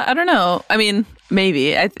 Yeah, I don't know. I mean,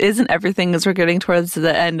 maybe. Isn't everything, as we're getting towards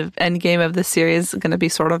the end game of this series, going to be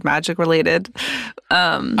sort of magic related?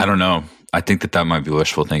 I don't know. I think that might be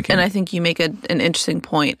wishful thinking. And I think you make an interesting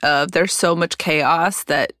point of there's so much chaos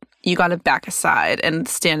that you got to back aside. And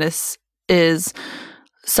Stannis is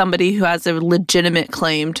somebody who has a legitimate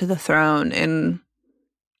claim to the throne and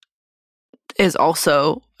is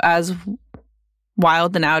also as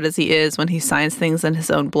wild and out as he is when he signs things in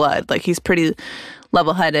his own blood. Like, he's pretty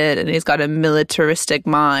level-headed, and he's got a militaristic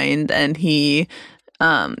mind, and he he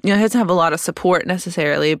doesn't have a lot of support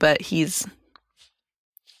necessarily, but he's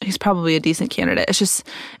probably a decent candidate. It's just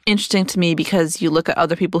interesting to me because you look at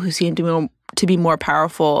other people who seem to be more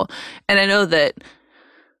powerful, and I know that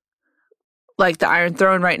like the Iron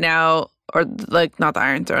Throne right now, or like not the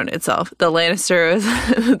Iron Throne itself, the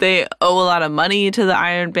Lannisters, they owe a lot of money to the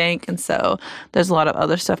Iron Bank, and so there's a lot of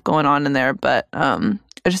other stuff going on in there. But I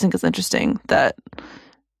just think it's interesting that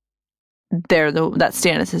that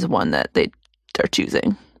Stannis is one that they're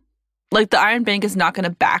choosing. Like the Iron Bank is not going to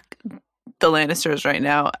back the Lannisters right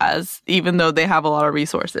now, even though they have a lot of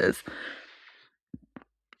resources,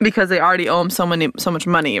 because they already owe them so much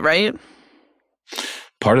money, right?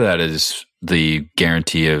 Part of that is the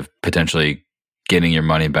guarantee of potentially getting your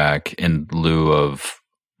money back in lieu of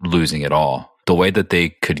losing it all. The way that they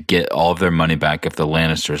could get all of their money back if the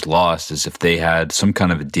Lannisters lost is if they had some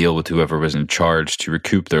kind of a deal with whoever was in charge to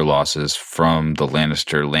recoup their losses from the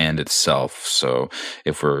Lannister land itself. So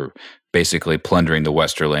if we're basically plundering the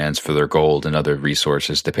Westerlands for their gold and other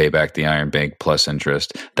resources to pay back the Iron Bank plus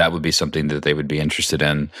interest, that would be something that they would be interested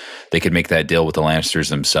in. They could make that deal with the Lannisters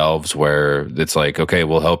themselves where it's like, okay,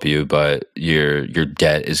 we'll help you, but your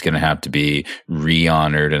debt is going to have to be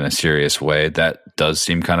re-honored in a serious way. That does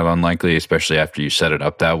seem kind of unlikely, especially after you set it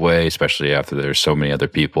up that way, especially after there's so many other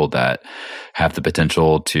people that have the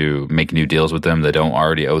potential to make new deals with them that don't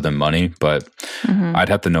already owe them money. But I'd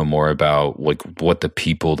have to know more about like what the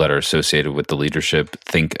people that are associated with the leadership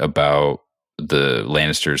think about the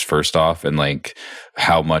Lannisters first off, and like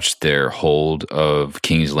how much their hold of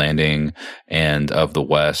King's Landing and of the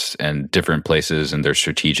West and different places and their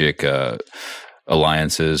strategic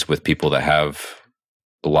alliances with people that have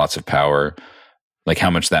lots of power, like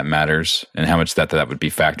how much that matters and how much that would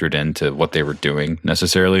be factored into what they were doing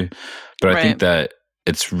necessarily. But I think that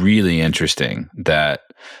it's really interesting that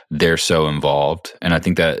they're so involved. And I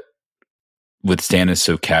think that with Stannis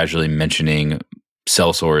so casually mentioning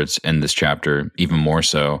sellswords in this chapter, even more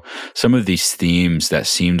so, some of these themes that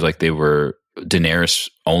seemed like they were Daenerys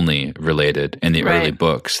only related in the early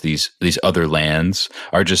books, these other lands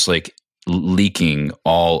are just like leaking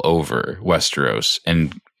all over Westeros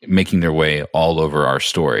and making their way all over our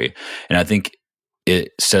story. And I think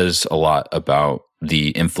it says a lot about the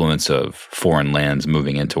influence of foreign lands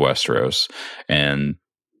moving into Westeros, and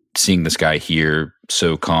seeing this guy here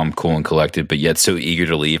so calm, cool, and collected, but yet so eager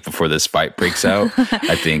to leave before this fight breaks out,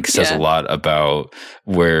 I think says a lot about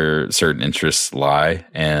where certain interests lie.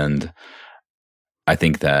 And I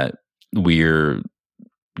think that we're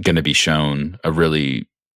going to be shown a really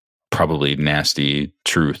probably nasty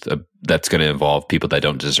truth that's going to involve people that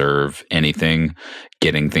don't deserve anything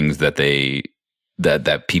getting things that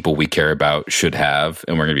that people we care about should have,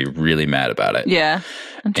 and we're going to be really mad about it. Yeah.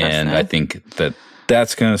 And I think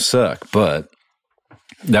that's going to suck, but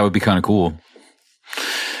that would be kind of cool.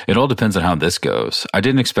 It all depends on how this goes. I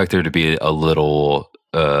didn't expect there to be a little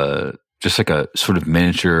just like a sort of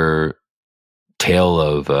miniature tale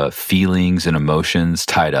of feelings and emotions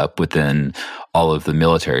tied up within all of the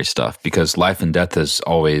military stuff, because life and death has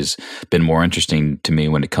always been more interesting to me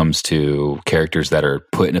when it comes to characters that are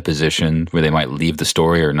put in a position where they might leave the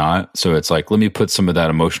story or not. So it's like, let me put some of that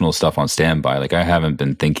emotional stuff on standby. Like I haven't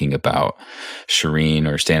been thinking about Shireen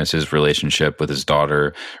or Stannis' relationship with his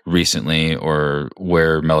daughter recently, or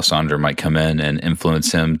where Melisandre might come in and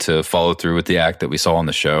influence him to follow through with the act that we saw on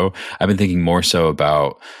the show. I've been thinking more so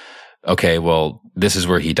about, okay, well, this is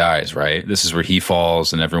where he dies, right? This is where he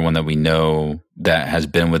falls, and everyone that we know that has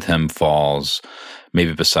been with him falls,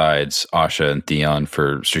 maybe besides Asha and Theon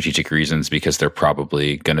for strategic reasons, because they're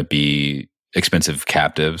probably going to be expensive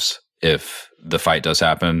captives if the fight does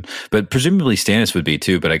happen. But presumably Stannis would be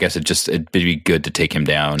too, but I guess it'd be good to take him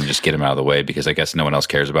down and just get him out of the way, because I guess no one else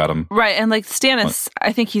cares about him. Right, and like Stannis,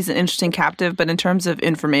 I think he's an interesting captive, but in terms of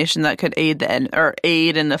information that could aid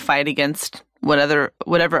in the fight against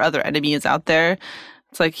whatever other enemy is out there,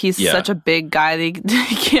 it's like he's such a big guy that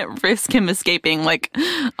you can't risk him escaping, like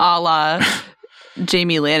a la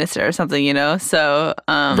Jaime Lannister or something, you know? So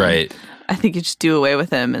right. I think you just do away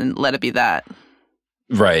with him and let it be that.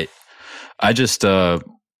 Right. I just,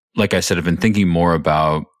 like I said, I've been thinking more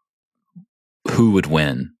about who would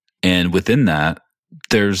win. And within that,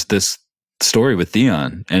 there's this story with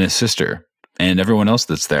Theon and his sister and everyone else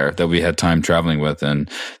that's there that we had time traveling with. And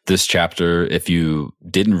this chapter, if you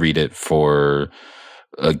didn't read it for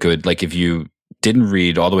a good, like if you didn't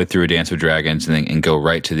read all the way through A Dance with Dragons and go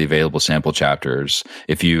right to the available sample chapters,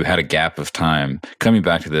 if you had a gap of time, coming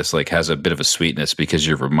back to this like has a bit of a sweetness, because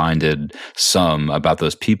you're reminded some about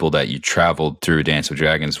those people that you traveled through A Dance with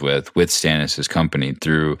Dragons with Stannis' company,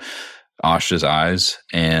 through Asha's eyes.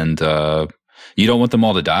 And you don't want them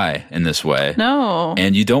all to die in this way. No.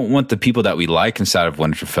 And you don't want the people that we like inside of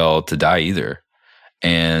Winterfell to die either.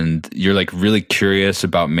 And you're like really curious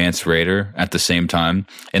about Mance Rayder at the same time,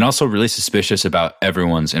 and also really suspicious about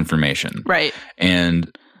everyone's information. Right.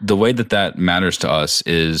 And the way that matters to us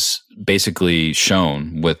is basically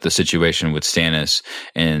shown with the situation with Stannis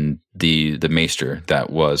and the maester that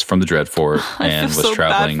was from the Dreadfort and was so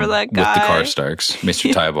traveling bad for that with the guy. Karstarks,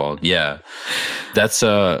 Maester Tybalt. Yeah. That's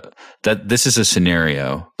that this is a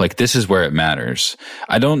scenario. Like, this is where it matters.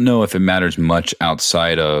 I don't know if it matters much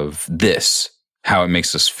outside of this, how it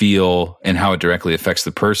makes us feel and how it directly affects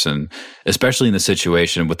the person, especially in the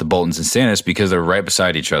situation with the Boltons and Stannis, because they're right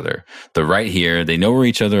beside each other. They're right here. They know where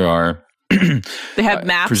each other are. They have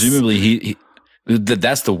maps. Presumably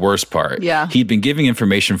that's the worst part. Yeah. He'd been giving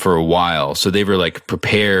information for a while, so they were like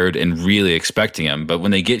prepared and really expecting him. But when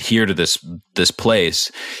they get here to this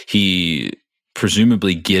place, he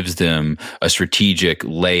presumably gives them a strategic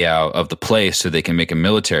layout of the place so they can make a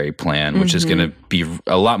military plan, which is going to be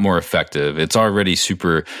a lot more effective. It's already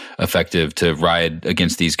super effective to ride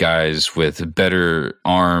against these guys with better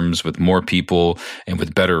arms, with more people, and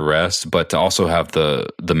with better rest. But to also have the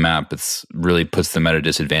map, it's really puts them at a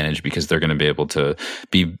disadvantage because they're going to be able to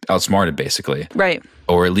be outsmarted, basically. Right.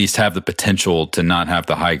 Or at least have the potential to not have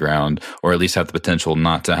the high ground, or at least have the potential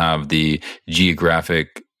not to have the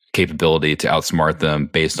geographic capability to outsmart them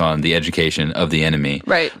based on the education of the enemy.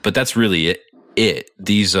 Right. But that's really it.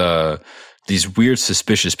 These weird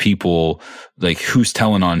suspicious people, like who's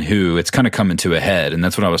telling on who, it's kind of coming to a head. And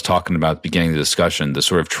that's what I was talking about at the beginning of the discussion, the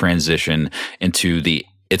sort of transition into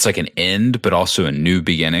it's like an end, but also a new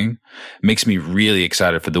beginning. Makes me really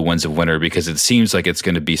excited for the Winds of Winter, because it seems like it's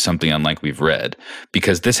going to be something unlike we've read,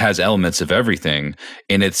 because this has elements of everything,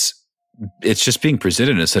 and it's just being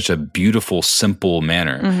presented in such a beautiful, simple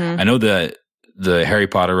manner. I know that the Harry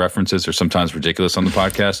Potter references are sometimes ridiculous on the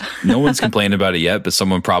podcast. No one's complained about it yet, but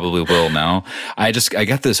someone probably will now. I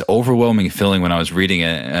got this overwhelming feeling when I was reading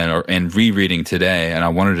it and rereading today, and I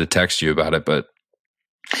wanted to text you about it, but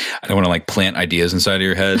I don't want to like plant ideas inside of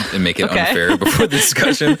your head and make it unfair before the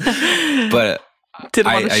discussion. But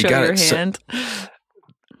didn't want to show your hand.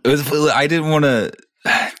 I didn't want to.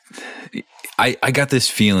 I got this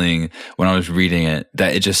feeling when I was reading it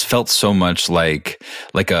that it just felt so much like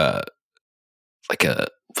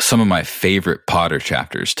some of my favorite Potter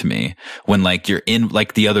chapters to me, when like you're in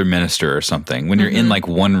like the other minister or something, when you're in like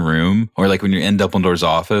one room, or like when you're in Dumbledore's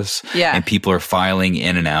office and people are filing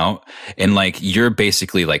in and out, and like you're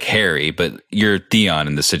basically like Harry, but you're Theon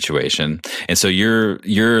in the situation. And so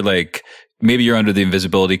you're like, maybe you're under the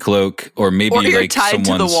invisibility cloak, or maybe you're like tied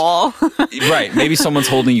to the wall. Right. Maybe someone's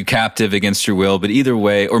holding you captive against your will, but either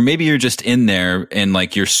way, or maybe you're just in there and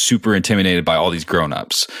like you're super intimidated by all these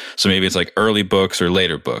grown-ups. So maybe it's like early books or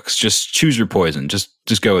later books. Just choose your poison. Just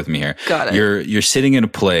go with me here. Got it. You're sitting in a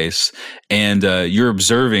place and you're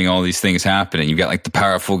observing all these things happening. You got like the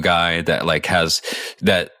powerful guy that like has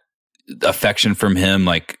that affection from him,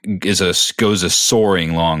 like goes a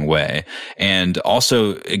soaring long way. And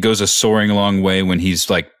also it goes a soaring long way when he's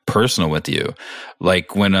like personal with you.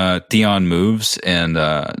 Like when Theon moves and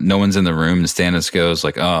no one's in the room, and Stannis goes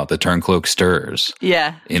like, oh, the Turncloak stirs.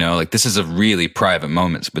 Yeah. You know, like this is a really private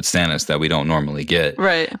moment with Stannis that we don't normally get.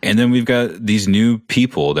 Right. And then we've got these new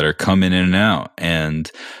people that are coming in and out.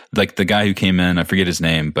 And like the guy who came in, I forget his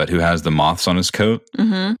name, but who has the moths on his coat,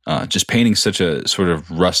 just painting such a sort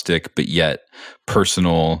of rustic but yet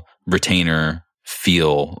personal retainer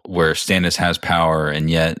feel, where Stannis has power, and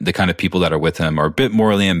yet the kind of people that are with him are a bit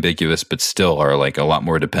morally ambiguous, but still are like a lot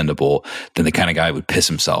more dependable than the kind of guy who would piss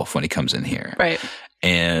himself when he comes in here. Right.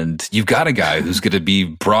 And you've got a guy who's going to be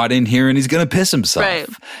brought in here and he's going to piss himself. Right.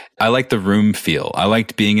 I like the room feel. I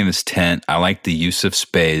liked being in his tent. I like the use of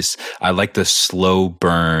space. I like the slow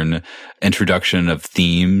burn introduction of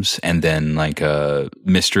themes, and then like a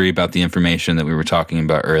mystery about the information that we were talking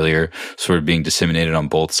about earlier, sort of being disseminated on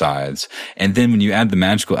both sides. And then when you add the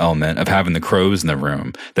magical element of having the crows in the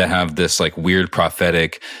room that have this like weird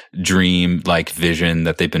prophetic dream like vision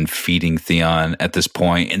that they've been feeding Theon at this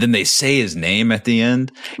point, and then they say his name at the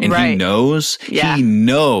end, and he knows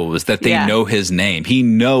that they know his name. He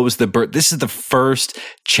knows the birth. This is the first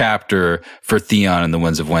chapter for Theon in the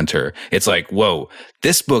Winds of Winter. It's like, whoa,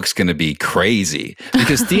 this book's going to be crazy,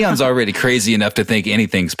 because Theon's already crazy enough to think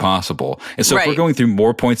anything's possible. And so if we're going through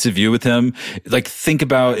more points of view with him, like think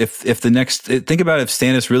about if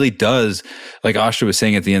Stannis really does, like Asha was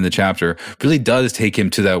saying at the end of the chapter, really does take him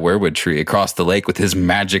to that weirwood tree across the lake with his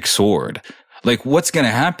magic sword. Like, what's going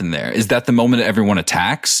to happen there? Is that the moment everyone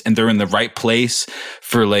attacks and they're in the right place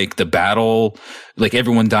for like the battle? Like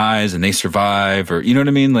everyone dies and they survive, or you know what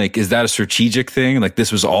I mean? Like, is that a strategic thing? Like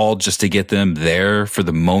this was all just to get them there for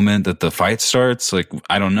the moment that the fight starts? Like,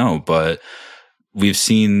 I don't know, but we've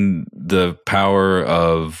seen the power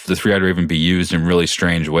of the Three-Eyed Raven be used in really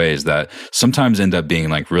strange ways that sometimes end up being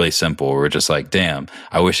like really simple. We're just like, damn,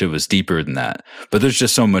 I wish it was deeper than that. But there's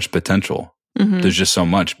just so much potential. There's just so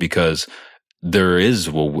much because there is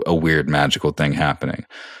a weird magical thing happening.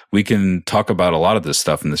 We can talk about a lot of this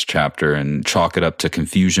stuff in this chapter and chalk it up to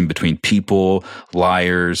confusion between people,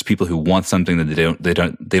 liars, people who want something that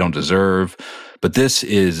they don't deserve. But this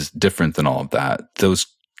is different than all of that. Those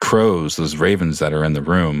crows, those ravens that are in the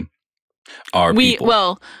room are people.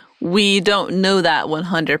 Well, we don't know that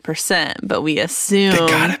 100%, but we assume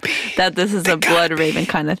that this is a blood raven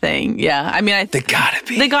kind of thing. Yeah. I mean, they gotta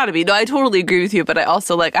be. They gotta be. No, I totally agree with you, but I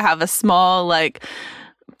also I have a small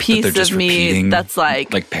piece of me that's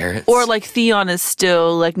like parrots, or Theon is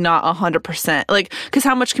still not 100%. Because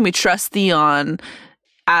how much can we trust Theon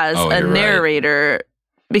as a narrator? Right.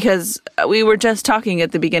 Because we were just talking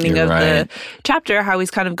at the beginning of the chapter how he's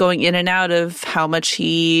kind of going in and out of how much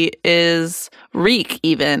he is Reek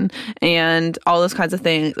even and all those kinds of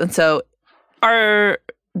things. And so are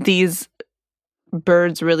these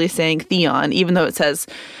birds really saying Theon, even though it says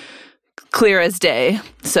clear as day?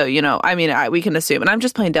 So, we can assume. And I'm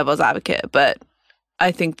just playing devil's advocate, but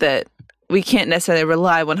I think that we can't necessarily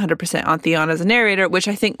rely 100% on Theon as a narrator, which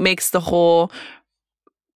I think makes the whole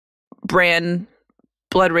Bloodraven,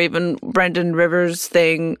 Brendan Rivers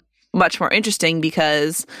thing much more interesting,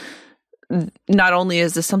 because not only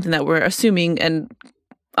is this something that we're assuming and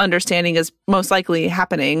understanding is most likely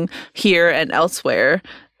happening here and elsewhere,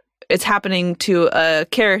 it's happening to a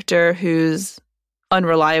character who's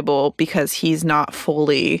unreliable because he's not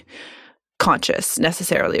fully conscious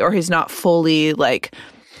necessarily, or he's not fully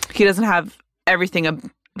he doesn't have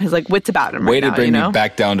everything his wits about him. Way to bring me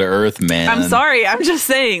back down to earth, man. I'm sorry. I'm just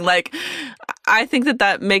saying, I think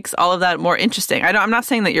that makes all of that more interesting. I'm not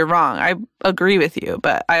saying that you're wrong. I agree with you,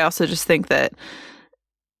 but I also just think that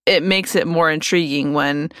it makes it more intriguing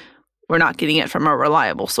when we're not getting it from a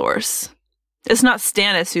reliable source. It's not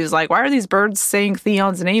Stannis who's like, why are these birds saying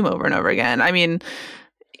Theon's name over and over again? I mean,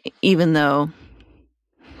 even though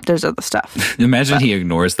there's other stuff. Imagine he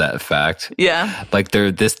ignores that fact. Yeah.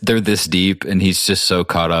 They're this deep, and he's just so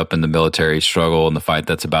caught up in the military struggle and the fight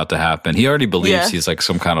that's about to happen. He already believes he's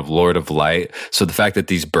some kind of Lord of Light. So the fact that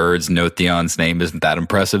these birds know Theon's name isn't that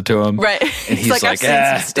impressive to him. Right. And he's I've seen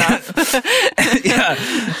some stuff. Yeah.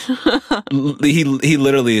 He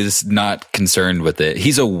literally is not concerned with it.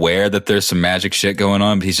 He's aware that there's some magic shit going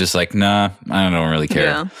on, but he's just like, nah, I don't really care.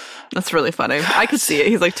 Yeah. That's really funny. I could see it.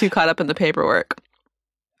 He's too caught up in the paperwork.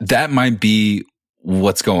 That might be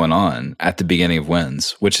what's going on at the beginning of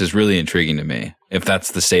Winds, which is really intriguing to me. If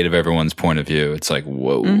that's the state of everyone's point of view, it's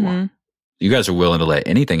whoa, you guys are willing to let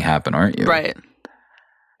anything happen, aren't you? Right.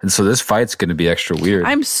 And so this fight's going to be extra weird.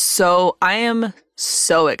 I am so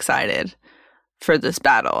excited for this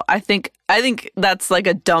battle. I think that's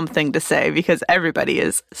a dumb thing to say because everybody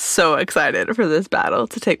is so excited for this battle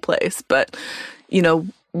to take place. But,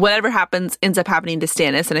 whatever happens ends up happening to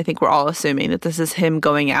Stannis, and I think we're all assuming that this is him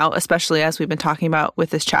going out, especially as we've been talking about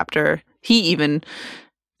with this chapter. He even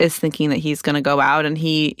is thinking that he's going to go out, and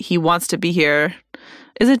he wants to be here.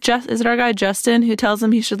 Is it our guy Justin who tells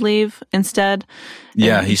him he should leave instead?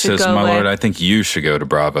 Yeah, he says, "My lord, I think you should go to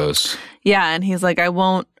Braavos." Yeah, and he's like, "I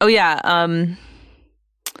won't." Oh yeah,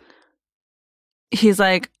 he's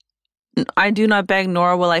like, I do not beg,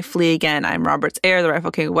 nor will I flee again. I am Robert's heir, the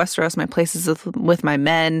rightful king of Westeros. My place is with my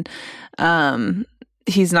men.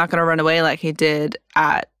 He's not going to run away like he did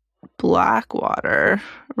at Blackwater,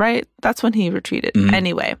 right? That's when he retreated. Mm-hmm.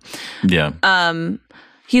 Anyway. Yeah.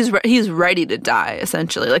 He's ready to die,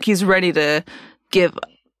 essentially. He's ready to give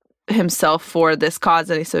himself for this cause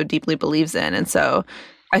that he so deeply believes in. And so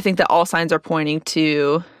I think that all signs are pointing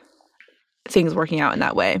to things working out in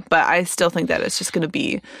that way. But I still think that it's just going to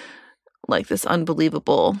be this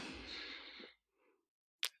unbelievable.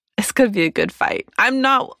 It's gonna be a good fight. I'm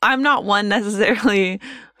not one necessarily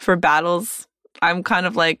for battles. I'm kind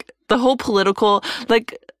of the whole political,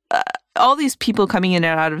 all these people coming in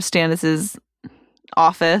and out of Stannis's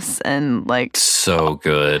office and so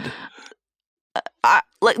good.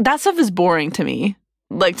 That stuff is boring to me.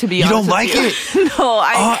 To be honest, you don't like it? No,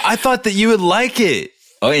 I thought that you would like it.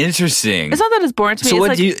 Oh, interesting. It's not that it's boring to me. So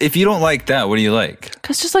what do you, if you don't like that, what do you like?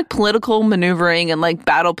 Because just political maneuvering and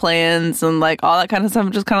battle plans and all that kind of stuff.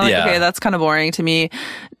 I'm just kind of okay, that's kind of boring to me.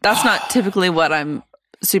 That's not typically what I'm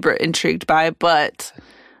super intrigued by, but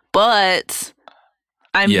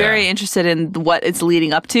I'm very interested in what it's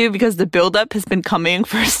leading up to because the buildup has been coming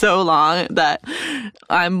for so long that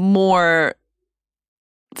I'm more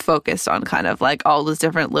focused on kind of like all those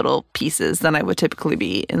different little pieces than I would typically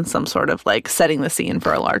be in some sort of like setting the scene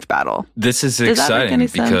for a large battle. This is exciting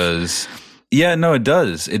because, yeah, no, it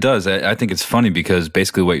does. It does. I think it's funny because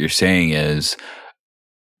basically what you're saying is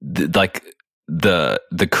like the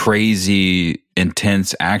crazy,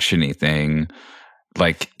 intense, actiony thing.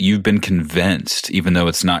 Like you've been convinced, even though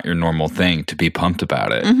it's not your normal thing, to be pumped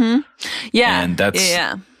about it. Mm-hmm. Yeah, and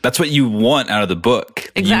that's what you want out of the book.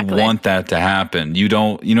 Exactly. You want that to happen. You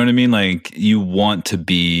don't, you know what I mean? Like you want to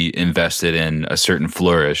be invested in a certain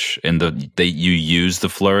flourish, and you use the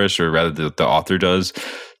flourish, or rather the author does,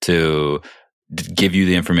 to give you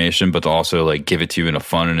the information, but to also like give it to you in a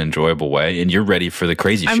fun and enjoyable way. And you're ready for the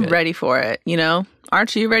crazy shit. I'm ready for it. You know,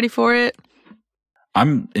 aren't you ready for it?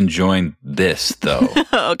 I'm enjoying this though.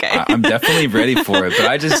 Okay. I'm definitely ready for it, but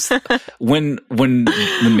I just when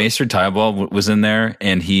Maester Tybalt was in there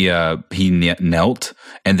and he knelt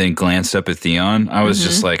and then glanced up at Theon, I was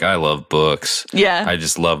just like, I love books. Yeah. I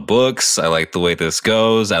just love books. I like the way this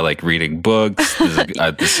goes. I like reading books.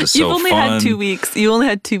 This is so You've only fun. had 2 weeks. You only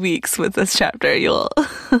had 2 weeks with this chapter. You're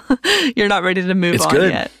not ready to move on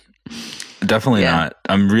good. yet. Definitely not.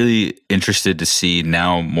 I'm really interested to see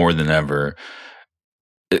now more than ever,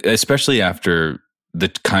 especially after the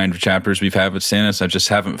kind of chapters we've had with Stannis. I just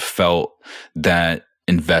haven't felt that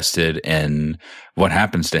invested in what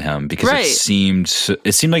happens to him because it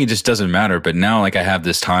seemed like it just doesn't matter. But now, like, I have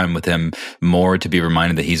this time with him more to be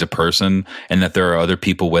reminded that he's a person and that there are other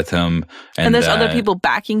people with him, and there's other people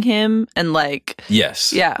backing him, and like,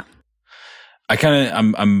 yes, yeah.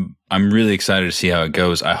 I'm really excited to see how it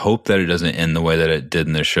goes. I hope that it doesn't end the way that it did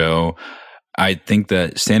in the show. I think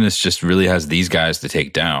that Stannis just really has these guys to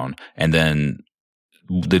take down, and then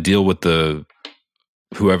the deal with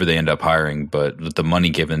whoever they end up hiring, but with the money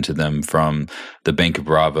given to them from the Bank of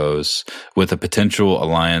Bravos, with a potential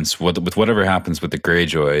alliance with whatever happens with the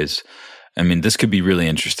Greyjoys. I mean, this could be really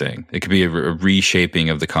interesting. It could be a reshaping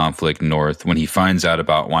of the conflict north when he finds out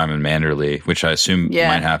about Wyman Manderley, which I assume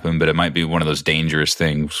might happen, but it might be one of those dangerous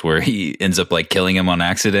things where he ends up like killing him on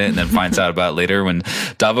accident and then finds out about it later when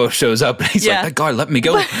Davos shows up and he's like, God, let me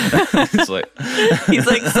go. He's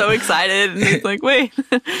like so excited and he's like, wait.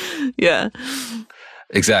 Yeah.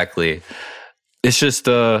 Exactly. It's just,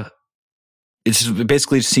 it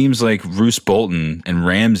basically seems like Roose Bolton and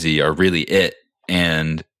Ramsay are really it.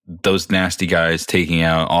 And those nasty guys taking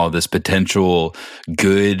out all this potential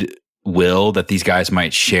goodwill that these guys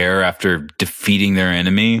might share after defeating their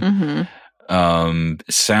enemy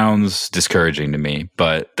sounds discouraging to me,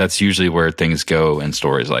 but that's usually where things go in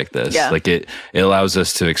stories like this. Like it allows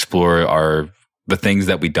us to explore the things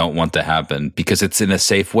that we don't want to happen because it's in a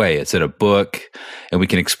safe way. It's in a book, and we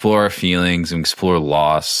can explore our feelings and explore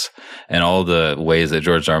loss and all the ways that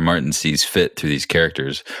George R. R. Martin sees fit through these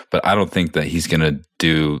characters. But I don't think that he's going to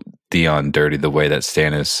do Theon dirty the way that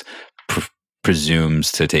Stannis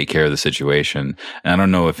presumes to take care of the situation. And I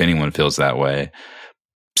don't know if anyone feels that way.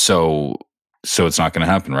 So it's not going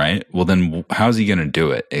to happen, right? Well, then how's he going to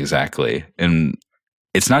do it exactly? And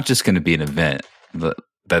it's not just going to be an event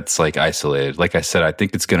that's like isolated. Like I said, I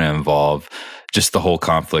think it's going to involve just the whole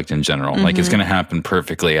conflict in general. Like it's going to happen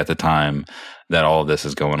perfectly at the time that all of this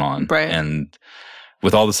is going on. Right. And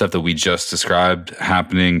with all the stuff that we just described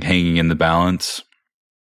happening, hanging in the balance,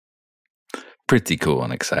 pretty cool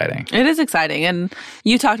and exciting. It is exciting. And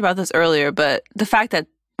you talked about this earlier, but the fact that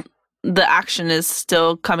the action is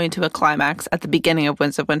still coming to a climax at the beginning of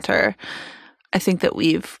Winds of Winter, I think that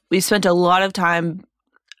we've spent a lot of time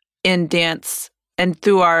in Dance and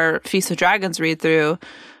through our Feast of Dragons read-through,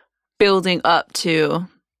 building up to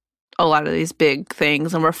a lot of these big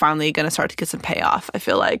things, and we're finally going to start to get some payoff, I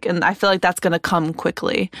feel like. And I feel like that's going to come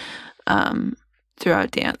quickly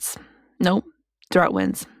throughout Dance. Nope, throughout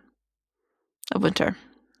Winds of Winter.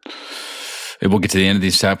 We'll get to the end of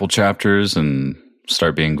these sample chapters and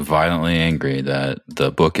start being violently angry that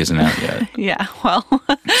the book isn't out yet. Yeah, well,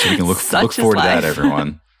 so we can look forward to that,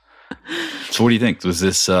 everyone. So what do you think? Was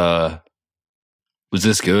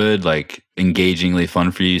this good, like engagingly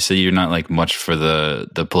fun for you? So you're not like much for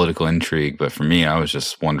the political intrigue, but for me, I was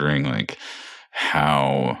just wondering like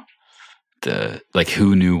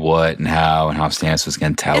who knew what and how Stannis was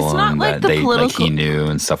going to tell him that he knew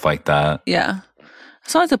and stuff like that. Yeah,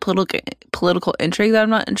 it's not like the political intrigue that I'm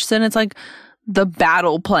not interested in. It's like the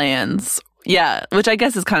battle plans. Yeah, which I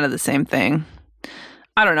guess is kind of the same thing.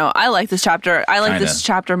 I don't know. I like this chapter. I like this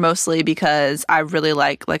chapter mostly because I really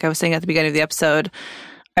like I was saying at the beginning of the episode,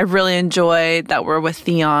 I really enjoy that we're with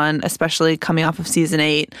Theon, especially coming off of season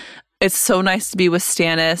 8. It's so nice to be with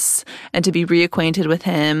Stannis and to be reacquainted with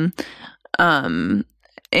him.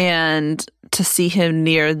 and to see him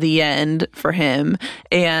near the end for him.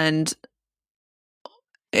 And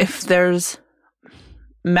if there's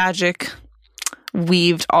magic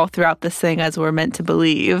weaved all throughout this thing as we're meant to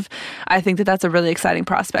believe, I think that that's a really exciting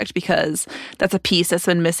prospect, because that's a piece that's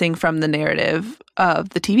been missing from the narrative of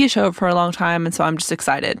the TV show for a long time. And so I'm just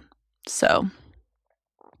excited. So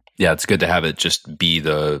yeah, it's good to have it just be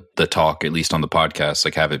the talk, at least on the podcast,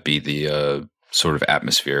 like have it be the sort of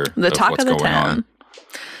atmosphere the of talk what's of the going town. on.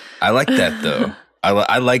 I like that though.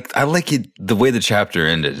 I like it the way the chapter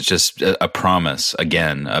ended. It's just a promise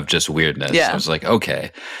again of just weirdness. Yeah. I was like,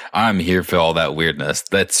 okay, I'm here for all that weirdness.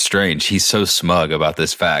 That's strange. He's so smug about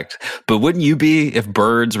this fact. But wouldn't you be if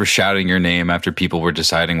birds were shouting your name after people were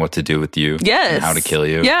deciding what to do with you? Yes. And how to kill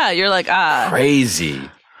you? Yeah, you're like, Crazy.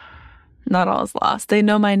 not all is lost. They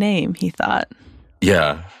know my name, he thought.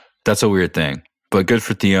 Yeah, that's a weird thing. But good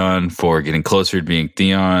for Theon for getting closer to being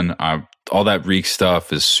Theon. All that Reek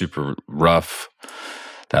stuff is super rough.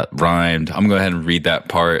 That rhymed. I'm going to go ahead and read that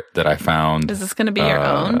part that I found. Is this going to be your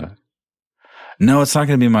own? No, it's not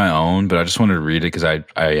going to be my own, but I just wanted to read it because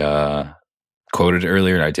I quoted it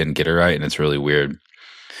earlier and I didn't get it right, and it's really weird.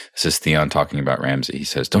 This is Theon talking about Ramsay. He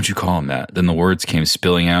says, "Don't you call him that." Then the words came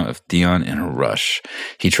spilling out of Theon in a rush.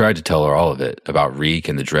 He tried to tell her all of it, about Reek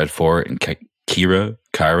and the Dreadfort and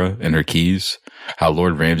Kyra and her keys, how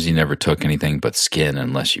Lord Ramsay never took anything but skin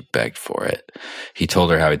unless you begged for it. He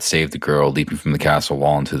told her how he'd saved the girl leaping from the castle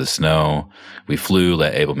wall into the snow. We flew,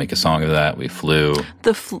 let Abel make a song of that. We flew.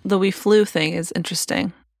 The we flew thing is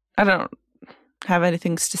interesting. I don't have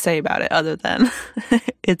anything to say about it other than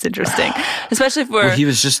it's interesting. Especially if we're... he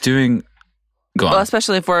was just doing... Go on. Well,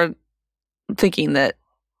 especially if we're thinking that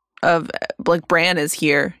of like Bran is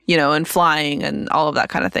here, and flying and all of that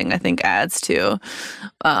kind of thing, I think adds to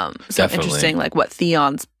some interesting, like what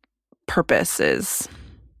Theon's purpose is.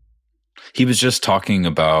 He was just talking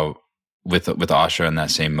about with Asha in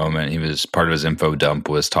that same moment. He was part of his info dump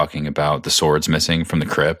was talking about the swords missing from the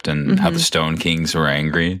crypt and how the Stone Kings were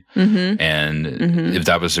angry, and if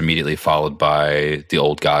that was immediately followed by the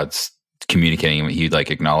old gods communicating, he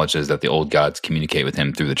like acknowledges that the old gods communicate with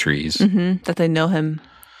him through the trees, that they know him.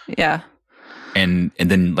 Yeah. And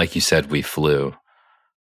then, like you said, we flew.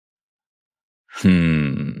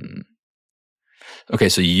 Okay,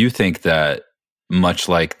 so you think that much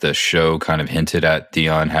like the show kind of hinted at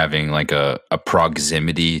Theon having like a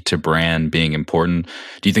proximity to Bran being important,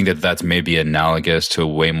 do you think that that's maybe analogous to a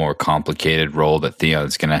way more complicated role that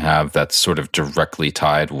Theon's going to have that's sort of directly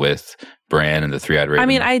tied with Bran and the Three-Eyed Raven? I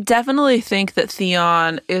mean, I definitely think that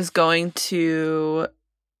Theon is definitely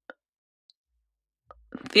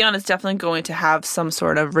going to have some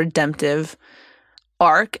sort of redemptive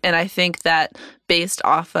arc. And I think that based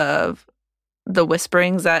off of the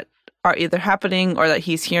whisperings that are either happening or that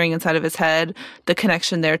he's hearing inside of his head, the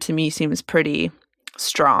connection there to me seems pretty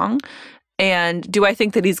strong. And do I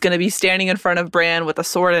think that he's going to be standing in front of Bran with a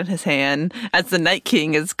sword in his hand as the Night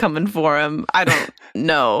King is coming for him? I don't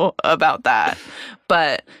know about that.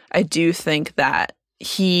 But I do think that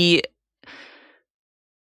he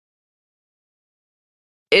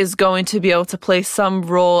is going to be able to play some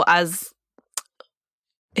role, as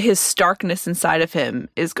his starkness inside of him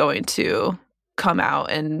is going to come out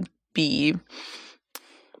and be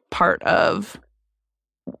part of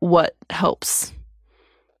what helps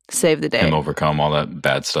save the day. Him overcome all that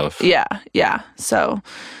bad stuff. Yeah. So,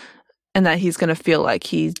 and that he's going to feel like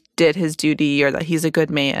he did his duty, or that he's a good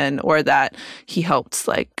man, or that he helped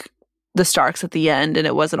like the Starks at the end and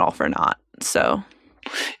it wasn't all for naught. So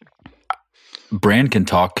Bran can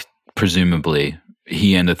talk, presumably.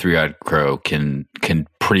 He and the Three-Eyed Crow can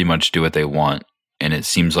pretty much do what they want, and it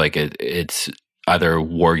seems like it's either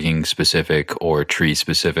warging specific or tree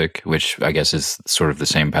specific, which I guess is sort of the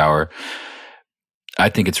same power. I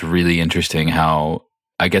think it's really interesting how,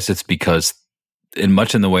 I guess it's because in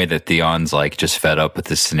the way that Theon's like just fed up with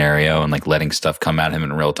this scenario and like letting stuff come at him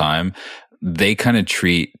in real time, they kind of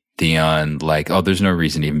treat Theon like, oh, there's no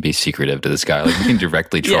reason to even be secretive to this guy. Like, we can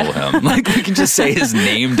directly troll him. Like, we can just say his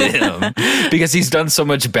name to him because he's done so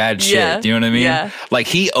much bad shit. Yeah. Do you know what I mean? Yeah. Like,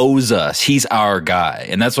 he owes us. He's our guy.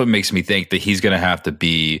 And that's what makes me think that he's going to have to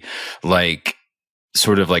be like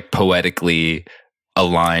sort of like poetically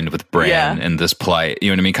aligned with Bran in this plight. You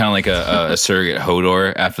know what I mean? Kind of like a surrogate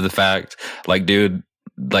Hodor after the fact. Like, dude,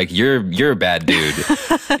 like you're a bad dude.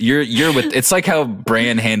 you're with. It's like how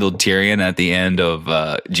Bran handled Tyrion at the end of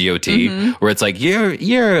GOT, where it's like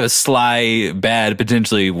you're a sly, bad,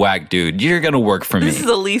 potentially whack dude. You're gonna work for me. This is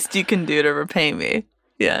the least you can do to repay me.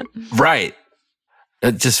 Yeah, right.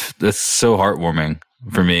 That's so heartwarming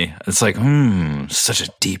for me. It's like, such a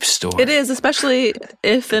deep story. it is, especially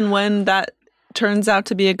if and when that turns out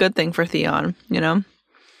to be a good thing for Theon, you know?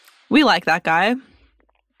 We like that guy.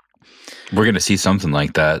 We're going to see something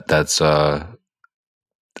like that. That's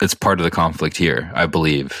part of the conflict here, I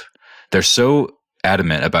believe. They're so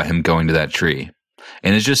adamant about him going to that tree.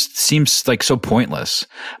 And it just seems like so pointless.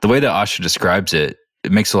 The way that Asha describes it,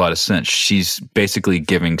 it makes a lot of sense. She's basically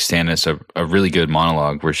giving Stannis a really good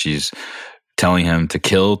monologue where she's telling him to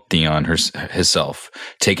kill Theon himself,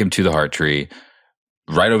 take him to the heart tree,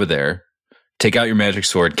 right over there, take out your magic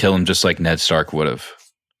sword, kill him just like Ned Stark would have.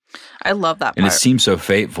 I love that part. And it seems so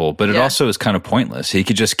fateful, but it also is kind of pointless. He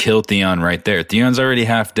could just kill Theon right there. Theon's already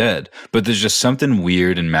half dead, but there's just something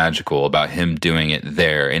weird and magical about him doing it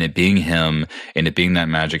there, and it being him, and it being that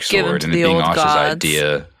magic sword, and it being Asha's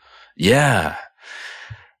idea. Yeah.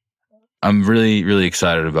 I'm really, really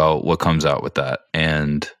excited about what comes out with that.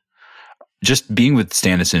 And just being with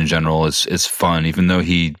Stannis in general is fun, even though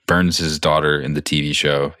he burns his daughter in the TV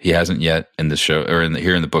show. He hasn't yet in the show or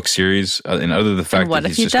here in the book series. And other than the fact that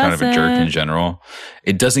he's just kind of a jerk in general,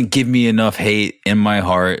 it doesn't give me enough hate in my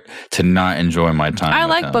heart to not enjoy my time. I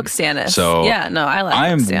like book Stannis. So yeah, no, I like. I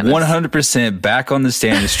am 100% back on the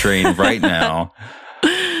Stannis train right now.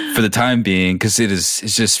 For the time being, because it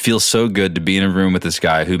just feels so good to be in a room with this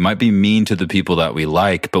guy who might be mean to the people that we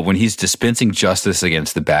like, but when he's dispensing justice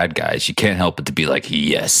against the bad guys, you can't help but to be like,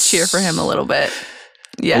 yes. Cheer for him a little bit.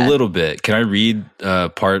 Yeah. A little bit. Can I read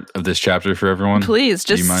part of this chapter for everyone? Please,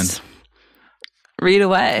 just do you mind? Read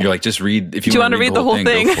away. You're like, just read. If you do you want to read the whole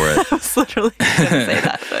thing? Go for it. I was literally going to say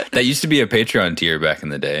that. But. That used to be a Patreon tier back in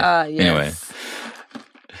the day. Yes. Anyway.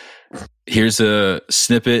 Here's a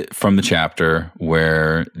snippet from the chapter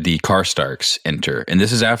where the Karstarks enter. And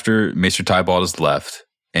this is after Maester Tybalt has left.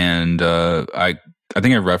 And I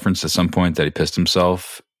think I referenced at some point that he pissed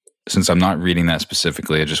himself. Since I'm not reading that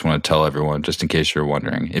specifically, I just want to tell everyone, just in case you're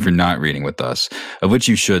wondering, if you're not reading with us, of which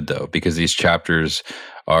you should, though, because these chapters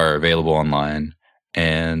are available online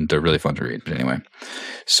and they're really fun to read. But anyway,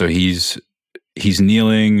 so he's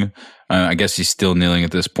kneeling. I guess he's still kneeling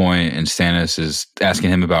at this point, and Stannis is asking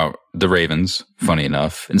him about the ravens, funny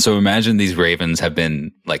enough. And so imagine these ravens have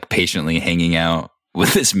been like patiently hanging out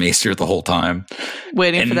with this maester the whole time.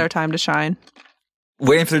 Waiting for their time to shine.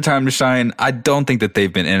 Waiting for their time to shine. I don't think that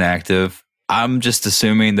they've been inactive. I'm just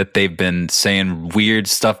assuming that they've been saying weird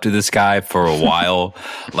stuff to this guy for a while,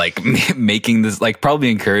 like making this, like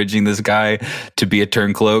probably encouraging this guy to be a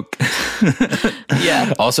turncloak.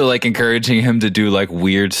 Yeah. Also, like encouraging him to do like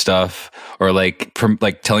weird stuff, or like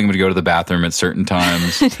telling him to go to the bathroom at certain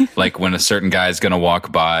times, like when a certain guy is going to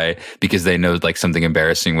walk by because they know like something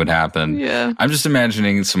embarrassing would happen. Yeah. I'm just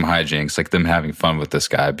imagining some hijinks, like them having fun with this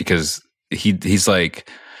guy because he's like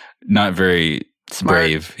not very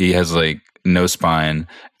brave. He has like no spine,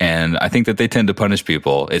 and I think that they tend to punish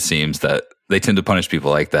people. It seems that they tend to punish people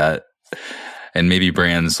like that, and maybe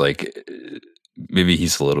Bran's like, maybe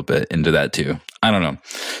he's a little bit into that too. I don't know.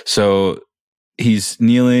 So he's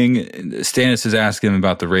kneeling. Stannis is asking him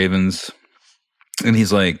about the ravens, and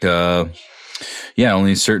he's like, yeah,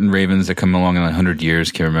 only certain ravens that come along in 100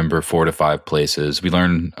 years can remember 4 to 5 places. We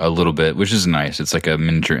learn a little bit, which is nice. It's like a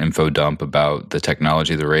miniature info dump about the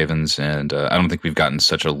technology of the ravens, and I don't think we've gotten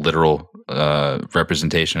such a literal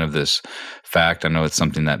representation of this fact. I know it's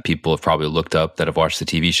something that people have probably looked up that have watched the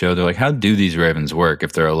TV show. They're like, how do these ravens work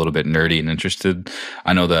if they're a little bit nerdy and interested?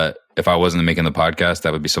 I know that if I wasn't making the podcast,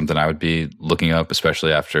 that would be something I would be looking up,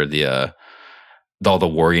 especially after all the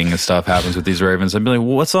worrying and stuff happens with these ravens. I'd be like,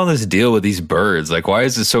 well, what's all this deal with these birds? Like, why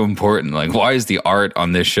is this so important? Like, why is the art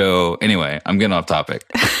on this show? Anyway, I'm getting off topic.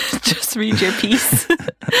 Just read your piece.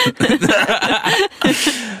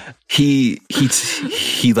 He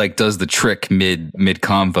like does the trick mid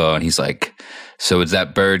convo, and he's like, so is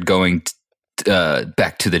that bird going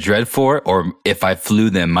back to the Dreadfort, or if I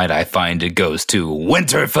flew them, might I find it goes to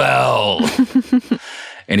Winterfell?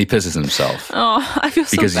 And he pisses himself. Oh, I feel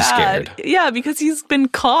so bad. Because he's scared. Yeah, because he's been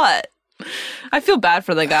caught. I feel bad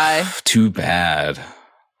for the guy. Too bad.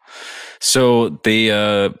 So they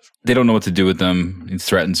don't know what to do with them. He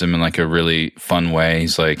threatens him in like a really fun way.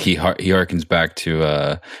 He's like, he harkens back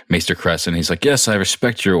to Maester Crescent. He's like, yes, I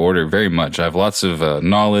respect your order very much. I have lots of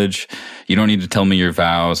knowledge. You don't need to tell me your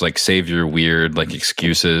vows. Like, save your weird like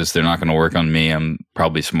excuses. They're not going to work on me. I'm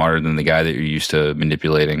probably smarter than the guy that you're used to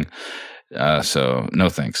manipulating. So no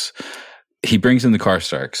thanks. He brings in the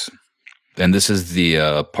Karstarks, and this is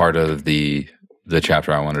the part of the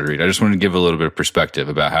chapter I wanted to read. I just wanted to give a little bit of perspective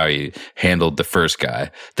about how he handled the first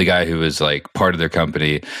guy, the guy who was like part of their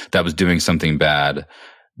company that was doing something bad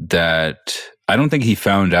that I don't think he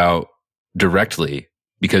found out directly,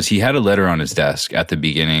 because he had a letter on his desk at the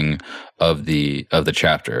beginning of the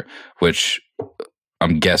chapter, which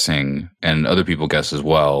I'm guessing, and other people guess as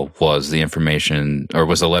well, was the information, or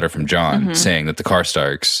was a letter from Jon saying that the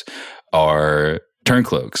Karstarks are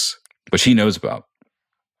Turncloaks, which he knows about.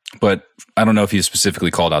 But I don't know if he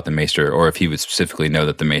specifically called out the Maester or if he would specifically know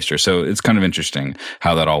that the Maester. So it's kind of interesting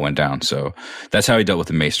how that all went down. So that's how he dealt with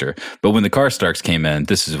the Maester. But when the Karstarks came in,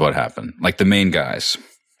 this is what happened. Like the main guys.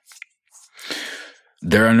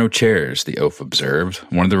 There are no chairs, the oaf observed.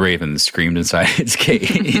 One of the ravens screamed inside its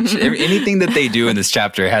cage. Anything that they do in this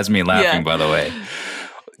chapter has me laughing, by the way.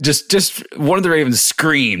 Just one of the ravens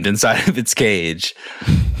screamed inside of its cage.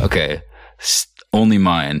 Okay. Only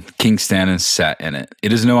mine. King Stannis sat in it.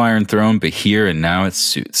 It is no iron throne, but here and now it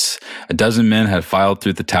suits. A dozen men had filed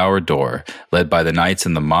through the tower door, led by the knights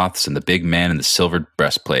and the moths and the big man in the silvered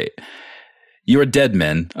breastplate. You are dead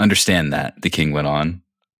men. Understand that, the king went on.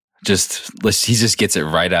 He just gets it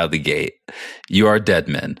right out of the gate. You are dead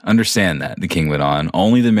men. Understand that, the king went on.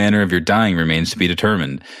 Only the manner of your dying remains to be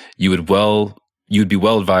determined. You would be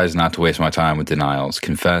well advised not to waste my time with denials.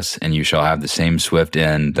 Confess, and you shall have the same swift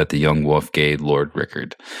end that the young wolf gave Lord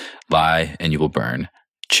Rickard. Lie, and you will burn.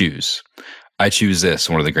 Choose. I choose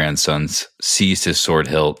this, one of the grandsons seized his sword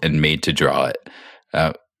hilt and made to draw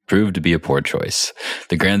it. Proved to be a poor choice.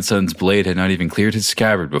 The grandson's blade had not even cleared his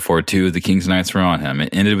scabbard before two of the king's knights were on him. It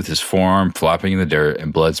ended with his forearm flopping in the dirt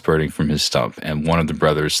and blood spurting from his stump, and one of the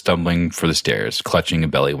brothers stumbling for the stairs, clutching a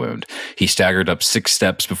belly wound. He staggered up 6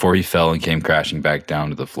 steps before he fell and came crashing back down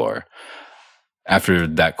to the floor. After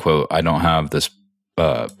that quote, I don't have this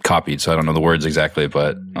copied, so I don't know the words exactly,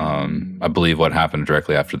 but I believe what happened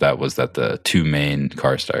directly after that was that the two main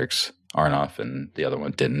Karstarks, Arnulf and the other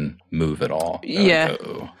one, didn't move at all. Yeah.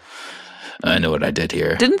 I know what I did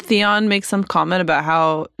here. Didn't Theon make some comment about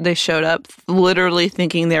how they showed up literally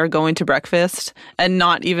thinking they were going to breakfast and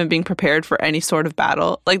not even being prepared for any sort of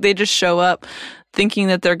battle? Like, they just show up thinking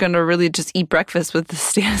that they're going to really just eat breakfast with the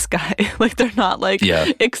Stannis guy. Like, they're not,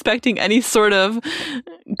 expecting any sort of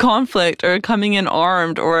conflict or coming in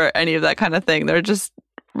armed or any of that kind of thing. They're just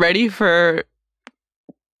ready for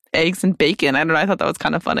eggs and bacon. I don't know. I thought that was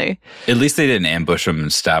kind of funny. At least they didn't ambush them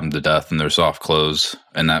and stab them to death in their soft clothes.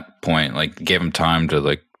 And that point, gave them time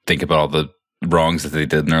to think about all the wrongs that they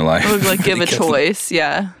did in their life. Or give a choice.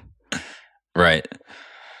 Yeah. Right.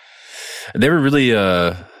 They were really.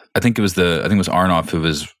 I think it was Arnulf who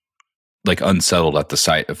was unsettled at the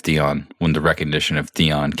sight of Theon when the recognition of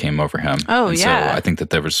Theon came over him. Oh, and yeah. So I think that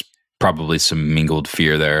there was probably some mingled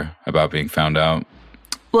fear there about being found out.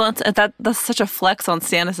 Well, that's such a flex on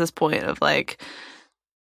Stannis' point of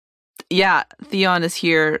Theon is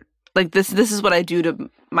here. This is what I do to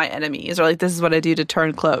my enemies, or this is what I do to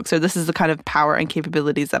Turncloaks, or this is the kind of power and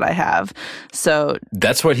capabilities that I have. So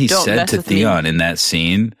that's what he said to Theon in that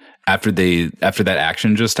scene after that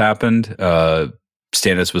action just happened.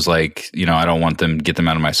 Stannis was like, I don't want them, get them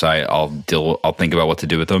out of my sight. I'll think about what to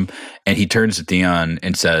do with them. And he turns to Theon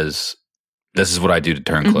and says, "This is what I do to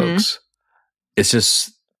Turncloaks." Mm-hmm. It's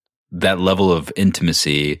just that level of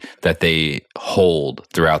intimacy that they hold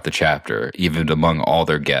throughout the chapter, even among all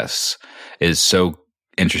their guests, is so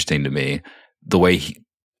interesting to me. The way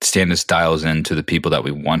Stannis dials into the people that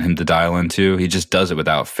we want him to dial into, he just does it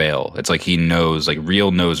without fail. It's like he knows,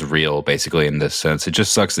 real knows real, basically, in this sense. It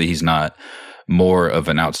just sucks that he's not more of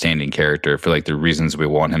an outstanding character for the reasons we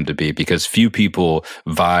want him to be, because few people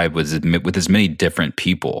vibe with as many different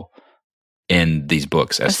people in these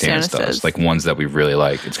books as Stannis does, ones that we really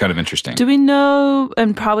like. It's kind of interesting. Do we know,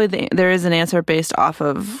 and probably there is an answer based off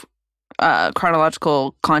of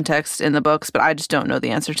chronological context in the books, but I just don't know the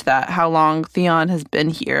answer to that, how long Theon has been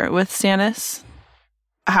here with Stannis?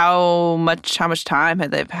 How much time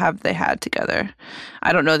have they had together?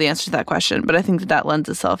 I don't know the answer to that question, but I think that lends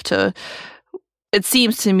itself to, it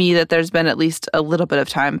seems to me that there's been at least a little bit of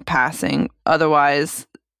time passing. Otherwise,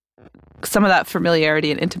 some of that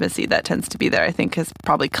familiarity and intimacy that tends to be there, I think, has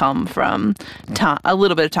probably come from a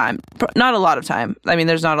little bit of time. Not a lot of time. I mean,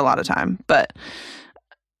 there's not a lot of time, but,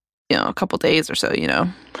 a couple days or so,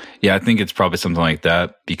 Yeah, I think it's probably something like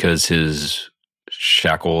that, because his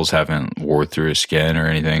shackles haven't wore through his skin or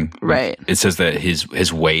anything. Right. It says that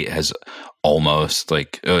his weight has almost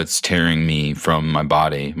it's tearing me from my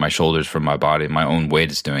body, my shoulders from my body. My own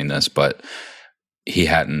weight is doing this, but he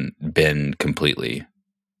hadn't been completely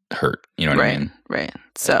hurt. You know what I mean? Right.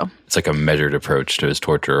 So it's a measured approach to his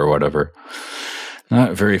torture or whatever.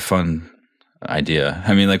 Not a very fun idea.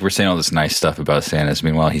 I mean, we're saying all this nice stuff about Stannis.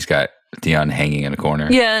 Meanwhile, he's got Theon hanging in a corner.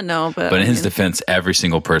 Yeah, no, but in his defense, every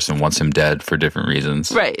single person wants him dead for different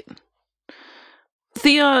reasons. Right.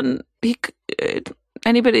 Theon,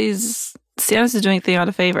 Stannis is doing Theon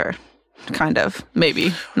a favor. Kind of.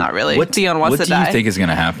 Maybe. Not really. Theon wants to die. What do you think is going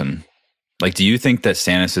to happen? Like, do you think that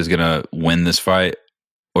Stannis is going to win this fight,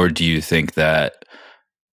 or do you think that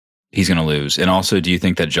he's going to lose? And also, do you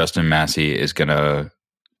think that Justin Massey is going to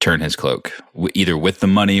turn his cloak, either with the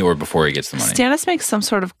money or before he gets the money? Stannis makes some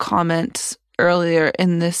sort of comment earlier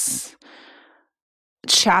in this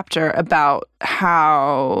chapter about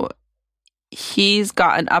how he's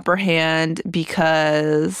got an upper hand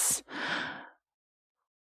because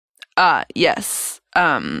he's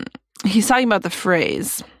talking about the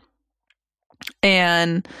phrase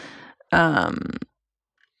and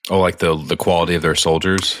like the quality of their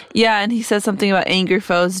soldiers. Yeah, and he says something about angry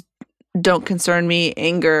foes don't concern me.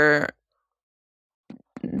 Anger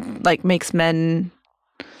like makes men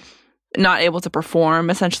not able to perform,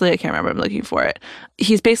 essentially. I can't remember. I'm looking for it.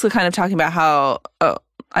 He's basically kind of talking about how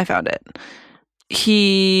I found it.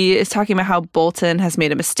 He is talking about how Bolton has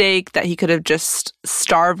made a mistake, that he could have just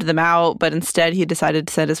starved them out, but instead he decided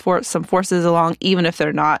to send some forces along, even if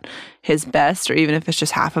they're not his best, or even if it's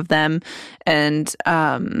just half of them. And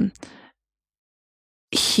that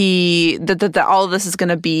all of this is going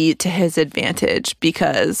to be to his advantage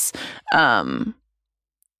because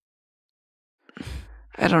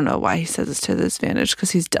I don't know why he says it's to his advantage,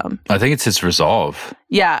 because he's dumb. I think it's his resolve.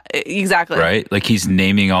 Yeah, exactly. Right? Like, he's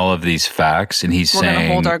naming all of these facts, and he's saying, we're going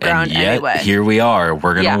to hold our ground and yet, anyway. Here we are.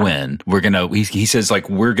 We're going to win. We're going to, he says, like,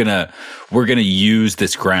 we're going to use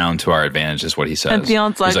this ground to our advantage, is what he says. And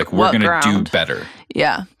Theon's like, he's like, we're going to do better.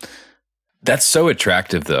 Yeah. That's so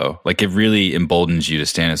attractive, though. Like, it really emboldens you to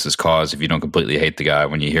Stannis' cause if you don't completely hate the guy,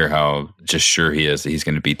 when you hear how just sure he is that he's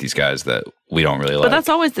going to beat these guys that we don't really like. But that's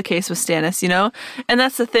always the case with Stannis, you know? And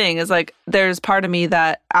that's the thing, is like, there's part of me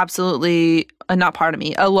that absolutely, not part of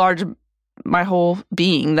me, my whole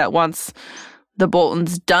being that wants the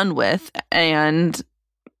Boltons done with. And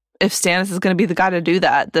if Stannis is going to be the guy to do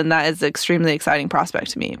that, then that is an extremely exciting prospect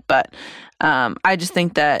to me. But I just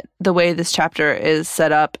think that the way this chapter is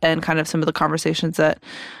set up, and kind of some of the conversations that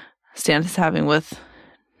Stannis is having with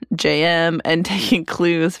JM and taking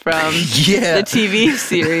clues from the TV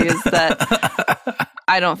series, that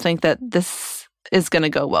I don't think that this is going to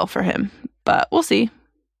go well for him. But we'll see.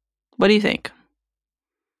 What do you think?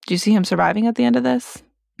 Do you see him surviving at the end of this?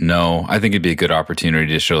 No, I think it'd be a good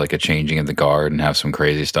opportunity to show like a changing of the guard and have some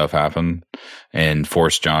crazy stuff happen, and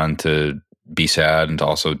force Jon to be sad and to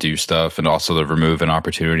also do stuff, and also to remove an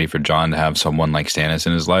opportunity for Jon to have someone like Stannis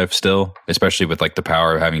in his life still, especially with like the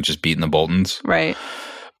power of having just beaten the Boltons. Right.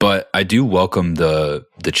 But I do welcome the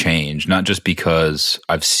change, not just because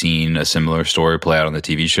I've seen a similar story play out on the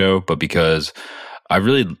TV show, but because I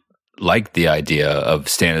really like the idea of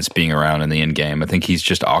Stannis being around in the end game. I think he's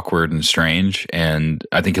just awkward and strange, and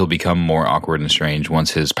I think he'll become more awkward and strange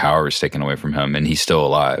once his power is taken away from him and he's still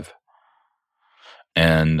alive.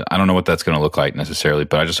 And I don't know what that's going to look like necessarily,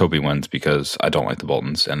 but I just hope he wins, because I don't like the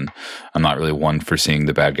Boltons, and I'm not really one for seeing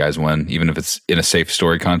the bad guys win. Even if it's in a safe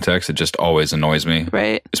story context, it just always annoys me.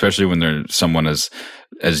 Right. Especially when there's someone as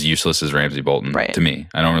useless as Ramsay Bolton. Right. To me.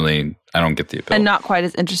 I don't get the appeal. And not quite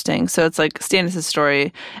as interesting. So it's like Stannis'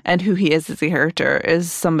 story and who he is as a character is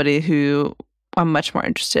somebody who I'm much more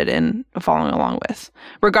interested in following along with,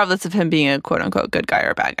 regardless of him being a quote-unquote good guy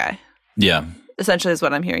or a bad guy. Yeah. Essentially is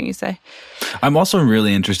what I'm hearing you say. I'm also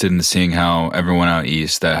really interested in seeing how everyone out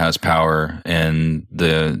east that has power and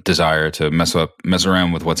the desire to mess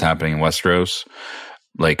around with what's happening in Westeros,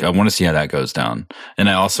 like, I want to see how that goes down. And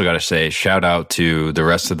I also got to say, shout out to the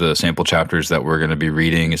rest of the sample chapters that we're going to be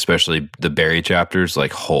reading, especially the Barry chapters.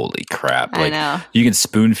 Like, holy crap. Like, I know. You can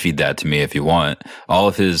spoon feed that to me if you want. All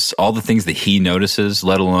the things that he notices,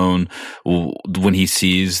 let alone when he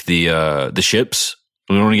sees the ships.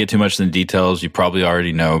 We don't want to get too much in the details. You probably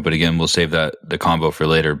already know, but again, we'll save the combo for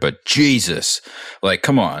later. But Jesus, like,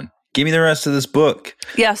 come on. Give me the rest of this book.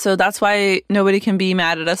 Yeah, so that's why nobody can be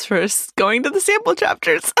mad at us for going to the sample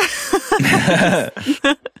chapters.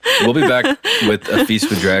 We'll be back with A Feast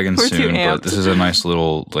with Dragons We're soon, but this is a nice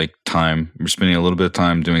little like time. We're spending a little bit of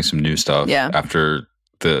time doing some new stuff after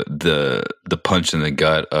the punch in the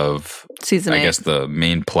gut of season 8. I guess the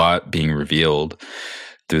main plot being revealed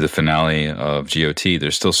through the finale of GOT.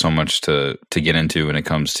 There's still so much to get into when it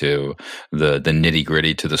comes to the nitty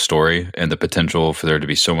gritty to the story, and the potential for there to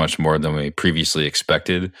be so much more than we previously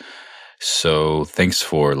expected. So thanks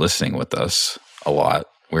for listening with us a lot.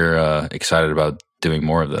 We're excited about doing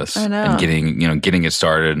more of this and getting it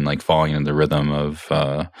started and like falling into the rhythm of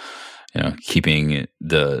keeping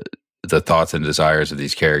the thoughts and desires of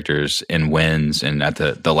these characters in wins and at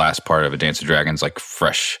the last part of A Dance of Dragons like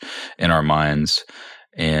fresh in our minds.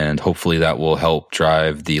 And hopefully that will help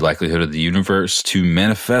drive the likelihood of the universe to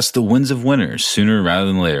manifest the winds of winners sooner rather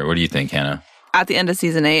than later. What do you think, Hannah? At the end of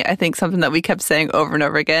season 8, I think something that we kept saying over and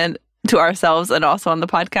over again to ourselves and also on the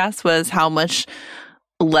podcast was how much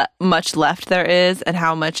left there is and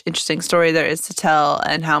how much interesting story there is to tell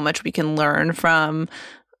and how much we can learn from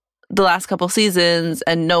the last couple seasons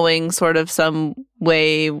and knowing sort of some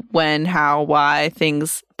way when, how, why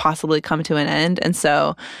things possibly come to an end. And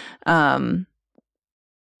so,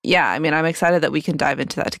 yeah, I mean, I'm excited that we can dive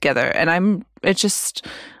into that together. And it just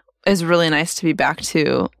is really nice to be back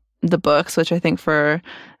to the books, which I think for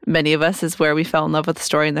many of us is where we fell in love with the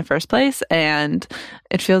story in the first place. And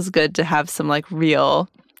it feels good to have some like real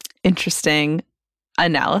interesting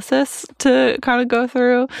analysis to kind of go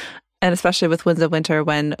through. And especially with Winds of Winter,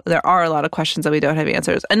 when there are a lot of questions that we don't have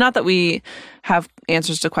answers. And not that we have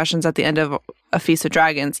answers to questions at the end of A Feast of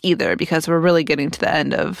Dragons either, because we're really getting to the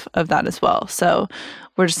end of that as well. So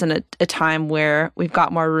we're just in a time where we've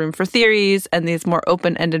got more room for theories and these more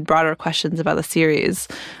open-ended, broader questions about the series,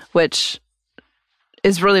 which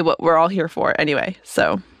is really what we're all here for anyway.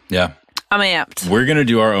 So yeah, I'm amped. We're going to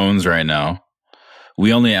do our owns right now.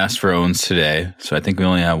 We only asked for owns today, so I think we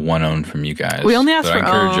only have one own from you guys. We only asked for owns.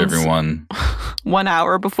 I encourage everyone. 1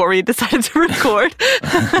 hour before we decided to record.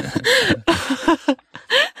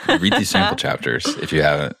 Read these sample chapters if you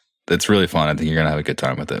haven't. It's really fun. I think you're going to have a good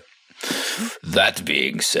time with it. That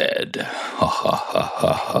being said,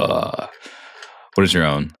 what is your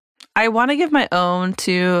own? I want to give my own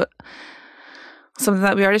to something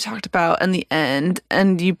that we already talked about in the end,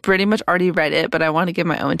 and you pretty much already read it, but I want to give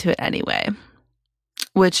my own to it anyway,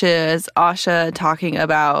 which is Asha talking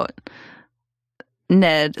about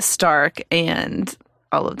Ned Stark and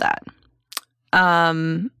all of that.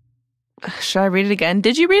 Should I read it again?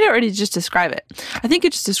 Did you read it or did you just describe it? I think you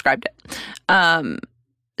just described it.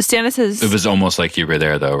 Stannis says... It was almost like you were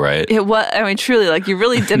there though, right? It was. I mean, truly, like you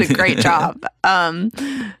really did a great job.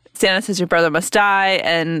 Stannis says, your brother must die,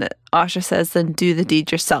 and Asha says, then do the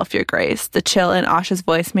deed yourself, your grace. The chill in Asha's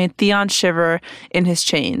voice made Theon shiver in his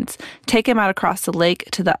chains. Take him out across the lake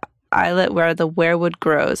to the islet where the weirwood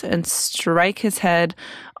grows, and strike his head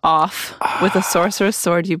off with a sorcerer's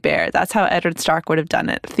sword you bear. That's how Eddard Stark would have done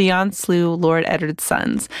it. Theon slew Lord Eddard's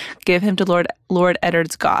sons. Give him to Lord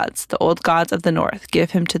Eddard's gods, the old gods of the north.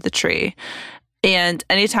 Give him to the tree. And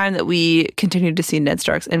anytime that we continue to see Ned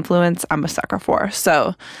Stark's influence, I'm a sucker for.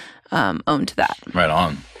 So, own to that. Right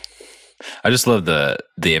on. I just love the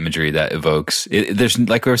imagery that evokes. There's,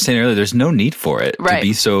 like we were saying earlier, there's no need for it to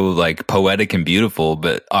be so like poetic and beautiful.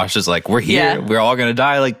 But Asha's like, we're here. Yeah. We're all gonna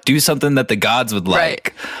die. Like, do something that the gods would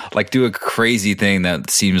like. Right. Like, do a crazy thing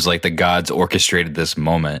that seems like the gods orchestrated this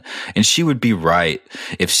moment. And she would be right.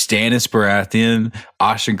 If Stannis Baratheon,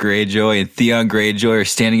 Asha Greyjoy, and Theon Greyjoy are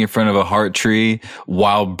standing in front of a heart tree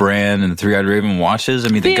while Bran and the Three-Eyed Raven watches, I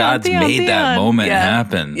mean, the gods made that moment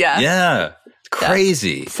happen. Yeah.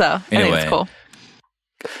 Crazy. So anyway, I think it's cool.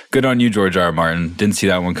 Good on you, George R. R. Martin. Didn't see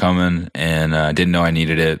that one coming, and didn't know I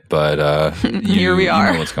needed it, but here we are.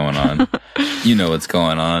 You know what's going on. You know what's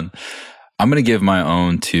going on. I'm going to give my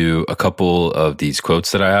own to a couple of these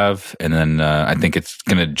quotes that I have, and then I think it's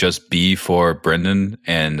going to just be for Brendan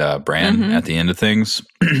and Bran at the end of things.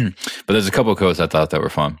 But there's a couple of quotes I thought that were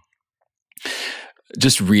fun.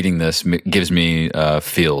 Just reading this gives me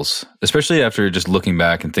feels, especially after just looking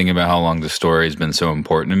back and thinking about how long the story has been so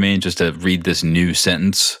important to me. Just to read this new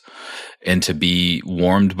sentence and to be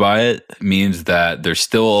warmed by it means that there's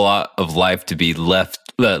still a lot of life to be left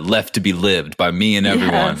to be lived by me and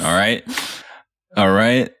everyone. Yes. All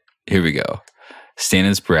right. Here we go.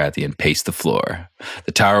 Stannis Baratheon paced the floor.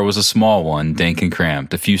 The tower was a small one, dank and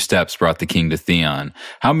cramped. A few steps brought the king to Theon.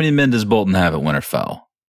 How many men does Bolton have at Winterfell?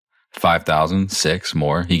 5,000, 6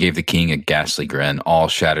 more. He gave the king a ghastly grin, all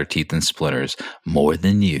shattered teeth and splinters. More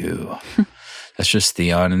than you. That's just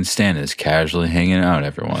Theon and Stannis casually hanging out,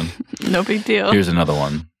 everyone. No big deal. Here's another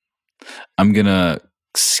one. I'm going to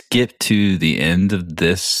skip to the end of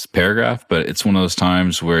this paragraph, but it's one of those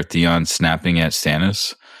times where Theon's snapping at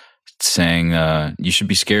Stannis, saying, you should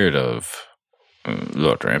be scared of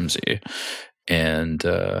Lord Ramsay. And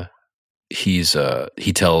he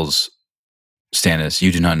tells Stannis,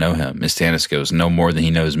 you do not know him. And Stannis goes, no more than he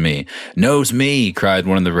knows me. Knows me, cried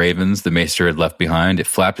one of the ravens the maester had left behind. It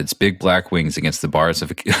flapped its big black wings against the bars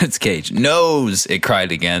of its cage. Knows, it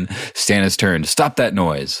cried again. Stannis turned. Stop that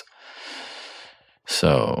noise.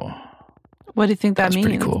 So, what do you think that means?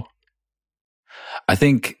 Pretty cool. I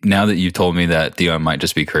think now that you've told me that Theon might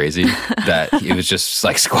just be crazy, that it was just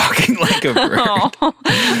like squawking like a bird. Oh,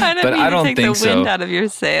 I don't think the wind out of your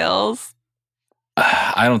sails.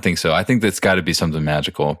 I don't think so. I think that's got to be something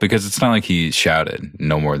magical because it's not like he shouted,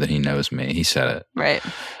 no more than he knows me. He said it. Right.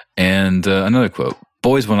 And another quote.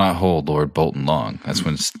 Boys will not hold Lord Bolton long. That's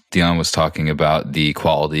when Theon was talking about the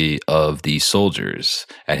quality of the soldiers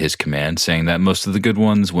at his command, saying that most of the good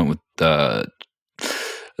ones went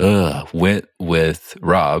with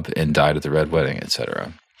Robb and died at the Red Wedding,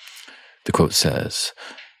 etc. The quote says,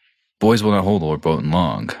 "Boys will not hold Lord Bolton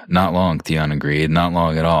long." Not long, Theon agreed. Not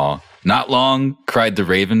long at all. Not long, cried the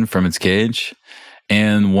raven from its cage.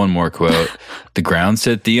 And one more quote. "The ground,"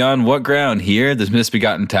 said Theon. "What ground? Here? This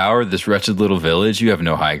misbegotten tower? This wretched little village? You have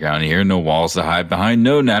no high ground here, no walls to hide behind,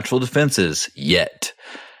 no natural defenses. Yet,"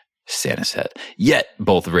 Stannis said. "Yet,"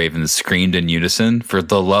 both ravens screamed in unison, "for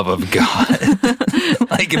the love of God."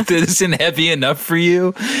 Like, if this isn't heavy enough for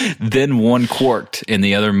you, then one quarked and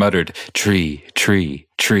the other muttered, "Tree, tree,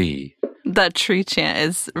 tree." That tree chant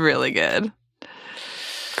is really good.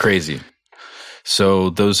 Crazy. So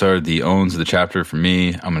those are the owns of the chapter for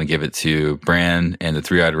me. I'm going to give it to Bran and the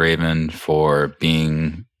Three-Eyed Raven for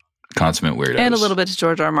being consummate weirdos. And a little bit to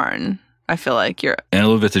George R. Martin. I feel like you're... And a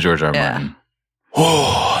little bit to George R. Martin.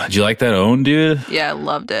 Whoa, did you like that own, dude? Yeah, I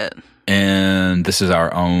loved it. And this is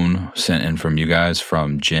our own sent in from you guys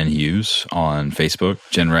from Jen Hughes on Facebook.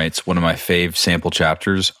 Jen writes, "One of my fave sample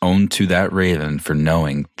chapters, own to that raven for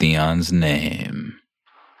knowing Theon's name."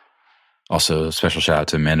 Also, special shout out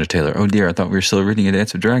to Amanda Taylor. Oh dear, I thought we were still reading A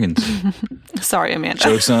Dance of Dragons. Sorry, Amanda.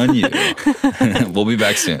 Joke's on you. We'll be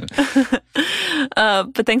back soon.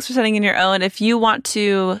 But thanks for sending in your own. If you want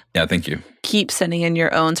to... Yeah, thank you. Keep sending in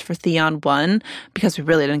your owns for Theon 1, because we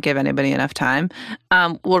really didn't give anybody enough time.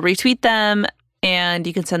 We'll retweet them, and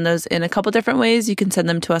you can send those in a couple different ways. You can send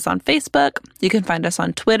them to us on Facebook. You can find us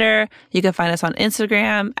on Twitter. You can find us on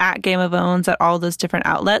Instagram, at Game of Owns, at all those different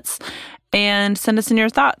outlets. And send us in your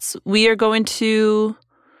thoughts. We're going to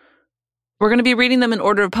be reading them in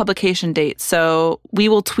order of publication date. So we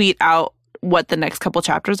will tweet out what the next couple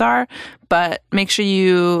chapters are, but make sure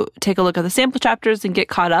you take a look at the sample chapters and get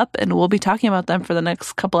caught up, and we'll be talking about them for the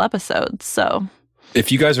next couple episodes. So if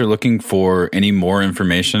you guys are looking for any more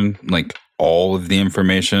information, like all of the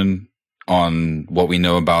information on what we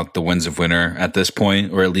know about the Winds of Winter at this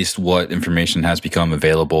point, or at least what information has become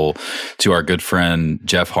available to our good friend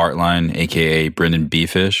Jeff Hartline, aka Brendan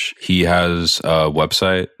Beefish. He has a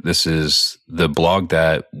website. This is the blog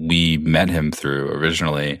that we met him through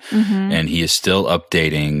originally, and he is still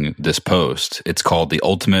updating this post. It's called The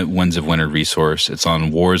Ultimate Winds of Winter Resource. It's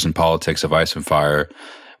on Wars and Politics of Ice and Fire.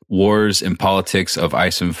 Wars and Politics of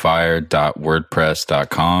Ice and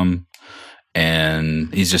Fire.wordpress.com.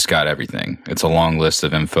 And he's just got everything. It's a long list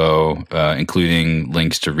of info, including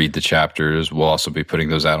links to read the chapters. We'll also be putting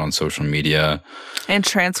those out on social media. And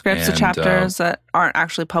transcripts of chapters that aren't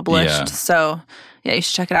actually published. Yeah. So, yeah, you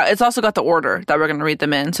should check it out. It's also got the order that we're going to read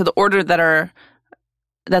them in. So the order that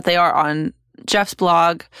they are on Jeff's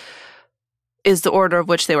blog is the order of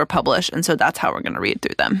which they were published. And so that's how we're going to read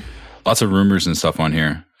through them. Lots of rumors and stuff on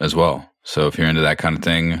here as well. So if you're into that kind of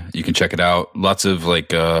thing, you can check it out. Lots of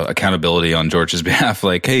accountability on George's behalf.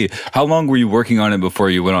 Like, hey, how long were you working on it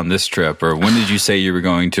before you went on this trip? Or when did you say you were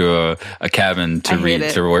going to a cabin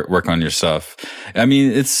to work on your stuff? I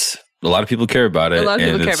mean, it's a lot of people care about it. A lot of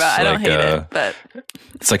people care about it. I don't hate it, but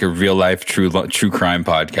it's like a real life true crime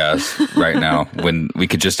podcast right now. When we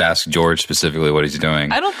could just ask George specifically what he's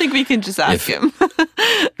doing. I don't think we can just ask him.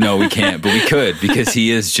 No, we can't, but we could, because he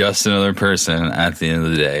is just another person at the end of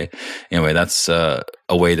the day. Anyway, that's a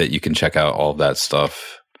way that you can check out all of that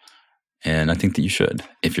stuff. And I think that you should,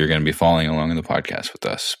 if you're going to be following along in the podcast with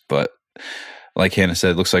us. But like Hannah said,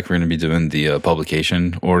 it looks like we're going to be doing the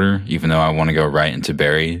publication order, even though I want to go right into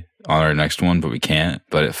Barry on our next one, but we can't.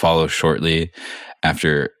 But it follows shortly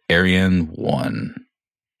after Arianne 1.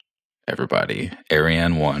 Everybody,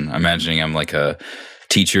 Arianne 1. I'm imagining I'm like a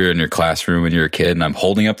teacher in your classroom when you're a kid, and I'm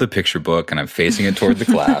holding up the picture book and I'm facing it toward the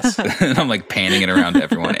class and I'm like panning it around to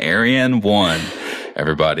everyone. Arianne 1,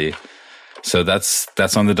 everybody. So that's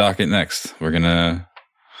on the docket next. We're gonna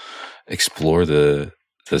explore the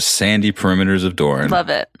sandy perimeters of Dorne. Love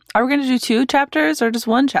it. Are we gonna do 2 chapters or just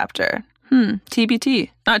 1 chapter? TBT.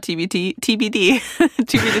 Not TBT. TBD.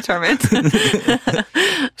 To be determined.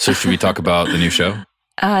 So should we talk about the new show?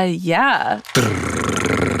 Yeah.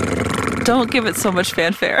 Don't give it so much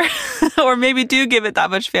fanfare. Or maybe do give it that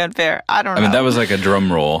much fanfare. I don't know. I mean, that was like a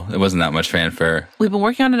drum roll. It wasn't that much fanfare. We've been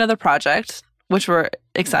working on another project, which we're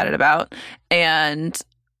excited about, and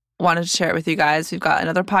wanted to share it with you guys. We've got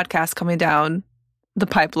another podcast coming down the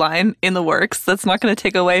pipeline in the works. That's not going to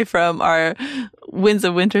take away from our Winds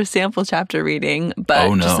of Winter sample chapter reading,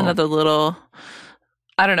 but just another little,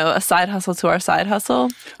 I don't know, a side hustle to our side hustle.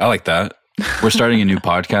 I like that. We're starting a new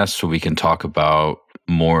podcast so we can talk about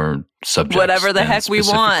more subjects. Whatever the heck we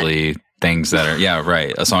want. things that are,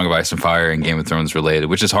 right. A Song of Ice and Fire and Game of Thrones related,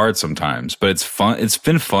 which is hard sometimes, but it's fun. It's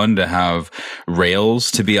been fun to have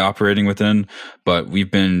rails to be operating within, but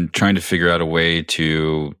we've been trying to figure out a way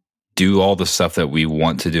to do all the stuff that we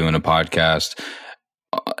want to do in a podcast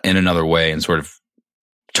in another way and sort of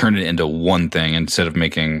turn it into one thing instead of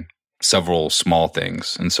making several small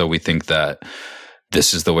things. And so we think that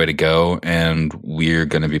this is the way to go, and we're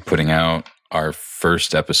going to be putting out our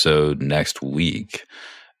first episode next week.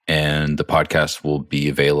 And the podcast will be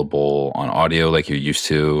available on audio like you're used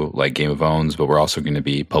to, like Game of Thrones, but we're also going to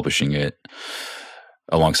be publishing it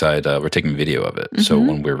alongside, we're taking video of it. Mm-hmm. So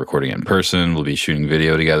when we're recording it in person, we'll be shooting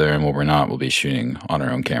video together, and when we're not, we'll be shooting on our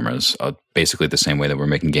own cameras. Basically the same way that we're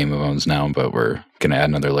making Game of Thrones now, but we're going to add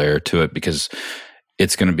another layer to it because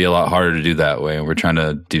it's going to be a lot harder to do that way. And we're trying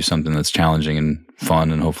to do something that's challenging and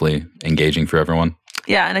fun and hopefully engaging for everyone.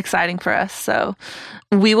 Yeah, and exciting for us. So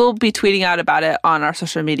we will be tweeting out about it on our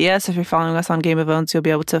social media. So if you're following us on Game of Thrones, you'll be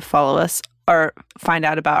able to follow us or find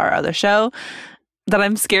out about our other show that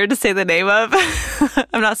I'm scared to say the name of.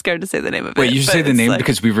 I'm not scared to say the name of it. Wait, you should say the name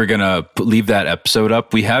because we were going to leave that episode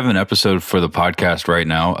up. We have an episode for the podcast right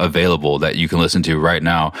now available that you can listen to right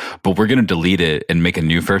now, but we're going to delete it and make a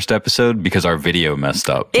new first episode because our video messed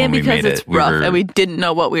up when we made it. It's rough and we didn't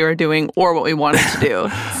know what we were doing or what we wanted to do.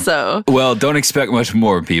 So, well, don't expect much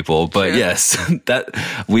more, people. But true. Yes, that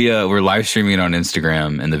we're live streaming it on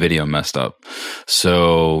Instagram and the video messed up.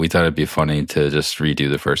 So we thought it'd be funny to just redo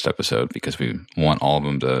the first episode because we want all of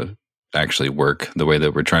them to actually work the way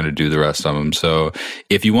that we're trying to do the rest of them. So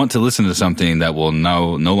if you want to listen to something that will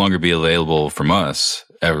no longer be available from us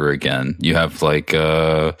ever again, you have like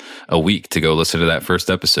a week to go listen to that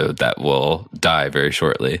first episode that will die very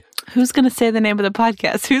shortly. Who's going to say the name of the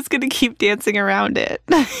podcast? Who's going to keep dancing around it?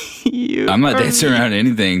 I'm not dancing around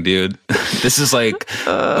anything, dude. This is like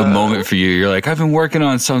a moment for you. You're like, I've been working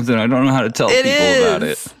on something. I don't know how to tell people about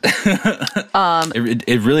it.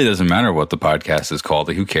 It really doesn't matter what the podcast is called.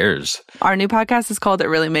 Like, who cares? Our new podcast is called It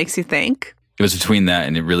Really Makes You Think. It was between that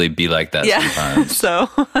and It Really Be Like That sometimes. So,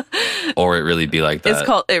 or It Really Be Like That. It's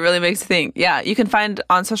called It Really Makes You Think. Yeah, you can find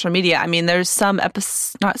on social media. I mean, there's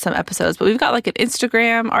not some episodes, but we've got like an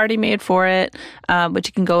Instagram already made for it, which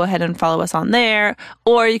you can go ahead and follow us on there.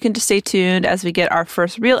 Or you can just stay tuned as we get our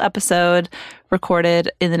first real episode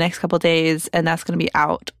recorded in the next couple of days, and that's going to be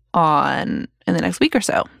out in the next week or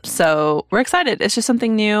so. So we're excited. It's just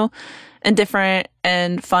something new and different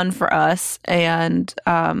and fun for us. And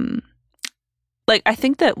like, I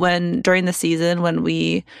think that during the season, when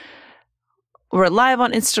we were live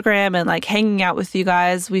on Instagram and like hanging out with you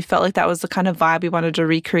guys, we felt like that was the kind of vibe we wanted to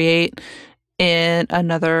recreate in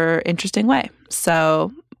another interesting way.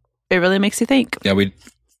 So It Really Makes You think. Yeah,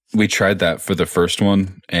 we tried that for the first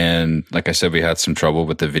one. And like I said, we had some trouble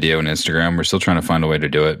with the video and Instagram. We're still trying to find a way to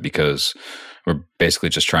do it because we're basically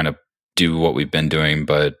just trying to do what we've been doing,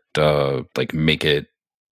 but like make it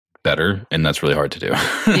better, and that's really hard to do.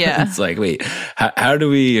 Yeah. It's like, wait, how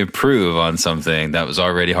do we improve on something that was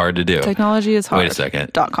already hard to do? Technology is hard. Wait a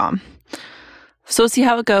second. .com. So we'll see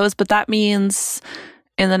how it goes, but that means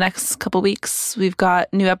in the next couple weeks, we've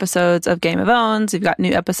got new episodes of Game of Thrones. We've got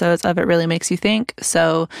new episodes of It Really Makes You Think.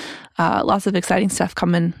 So lots of exciting stuff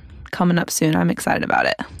coming up soon. I'm excited about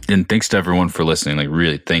it. And thanks to everyone for listening. Like,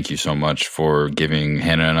 really, thank you so much for giving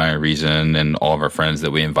Hannah and I a reason, and all of our friends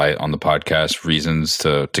that we invite on the podcast reasons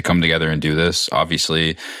to come together and do this.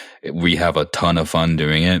 Obviously, we have a ton of fun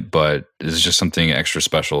doing it, but it's just something extra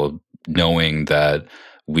special knowing that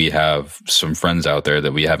we have some friends out there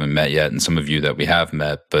that we haven't met yet, and some of you that we have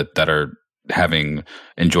met, but that are having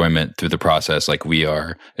enjoyment through the process like we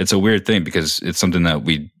are. It's a weird thing because it's something that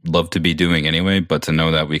we love to be doing anyway, but to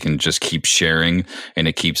know that we can just keep sharing and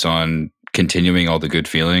it keeps on continuing all the good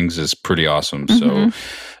feelings is pretty awesome. Mm-hmm. So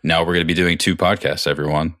now we're going to be doing 2 podcasts,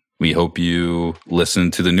 everyone. We hope you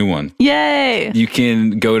listen to the new one. Yay! You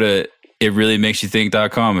can go to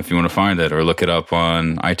itreallymakesyouthink.com if you want to find it, or look it up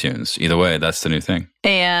on iTunes. Either way, that's the new thing.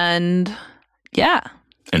 And yeah.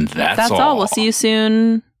 And that's all. We'll see you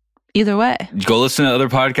soon. Either way. Go listen to other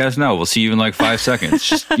podcasts now. We'll see you in like 5 seconds.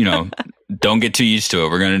 Just, don't get too used to it.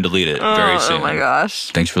 We're going to delete it very soon. Oh my gosh.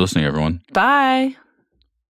 Thanks for listening, everyone. Bye.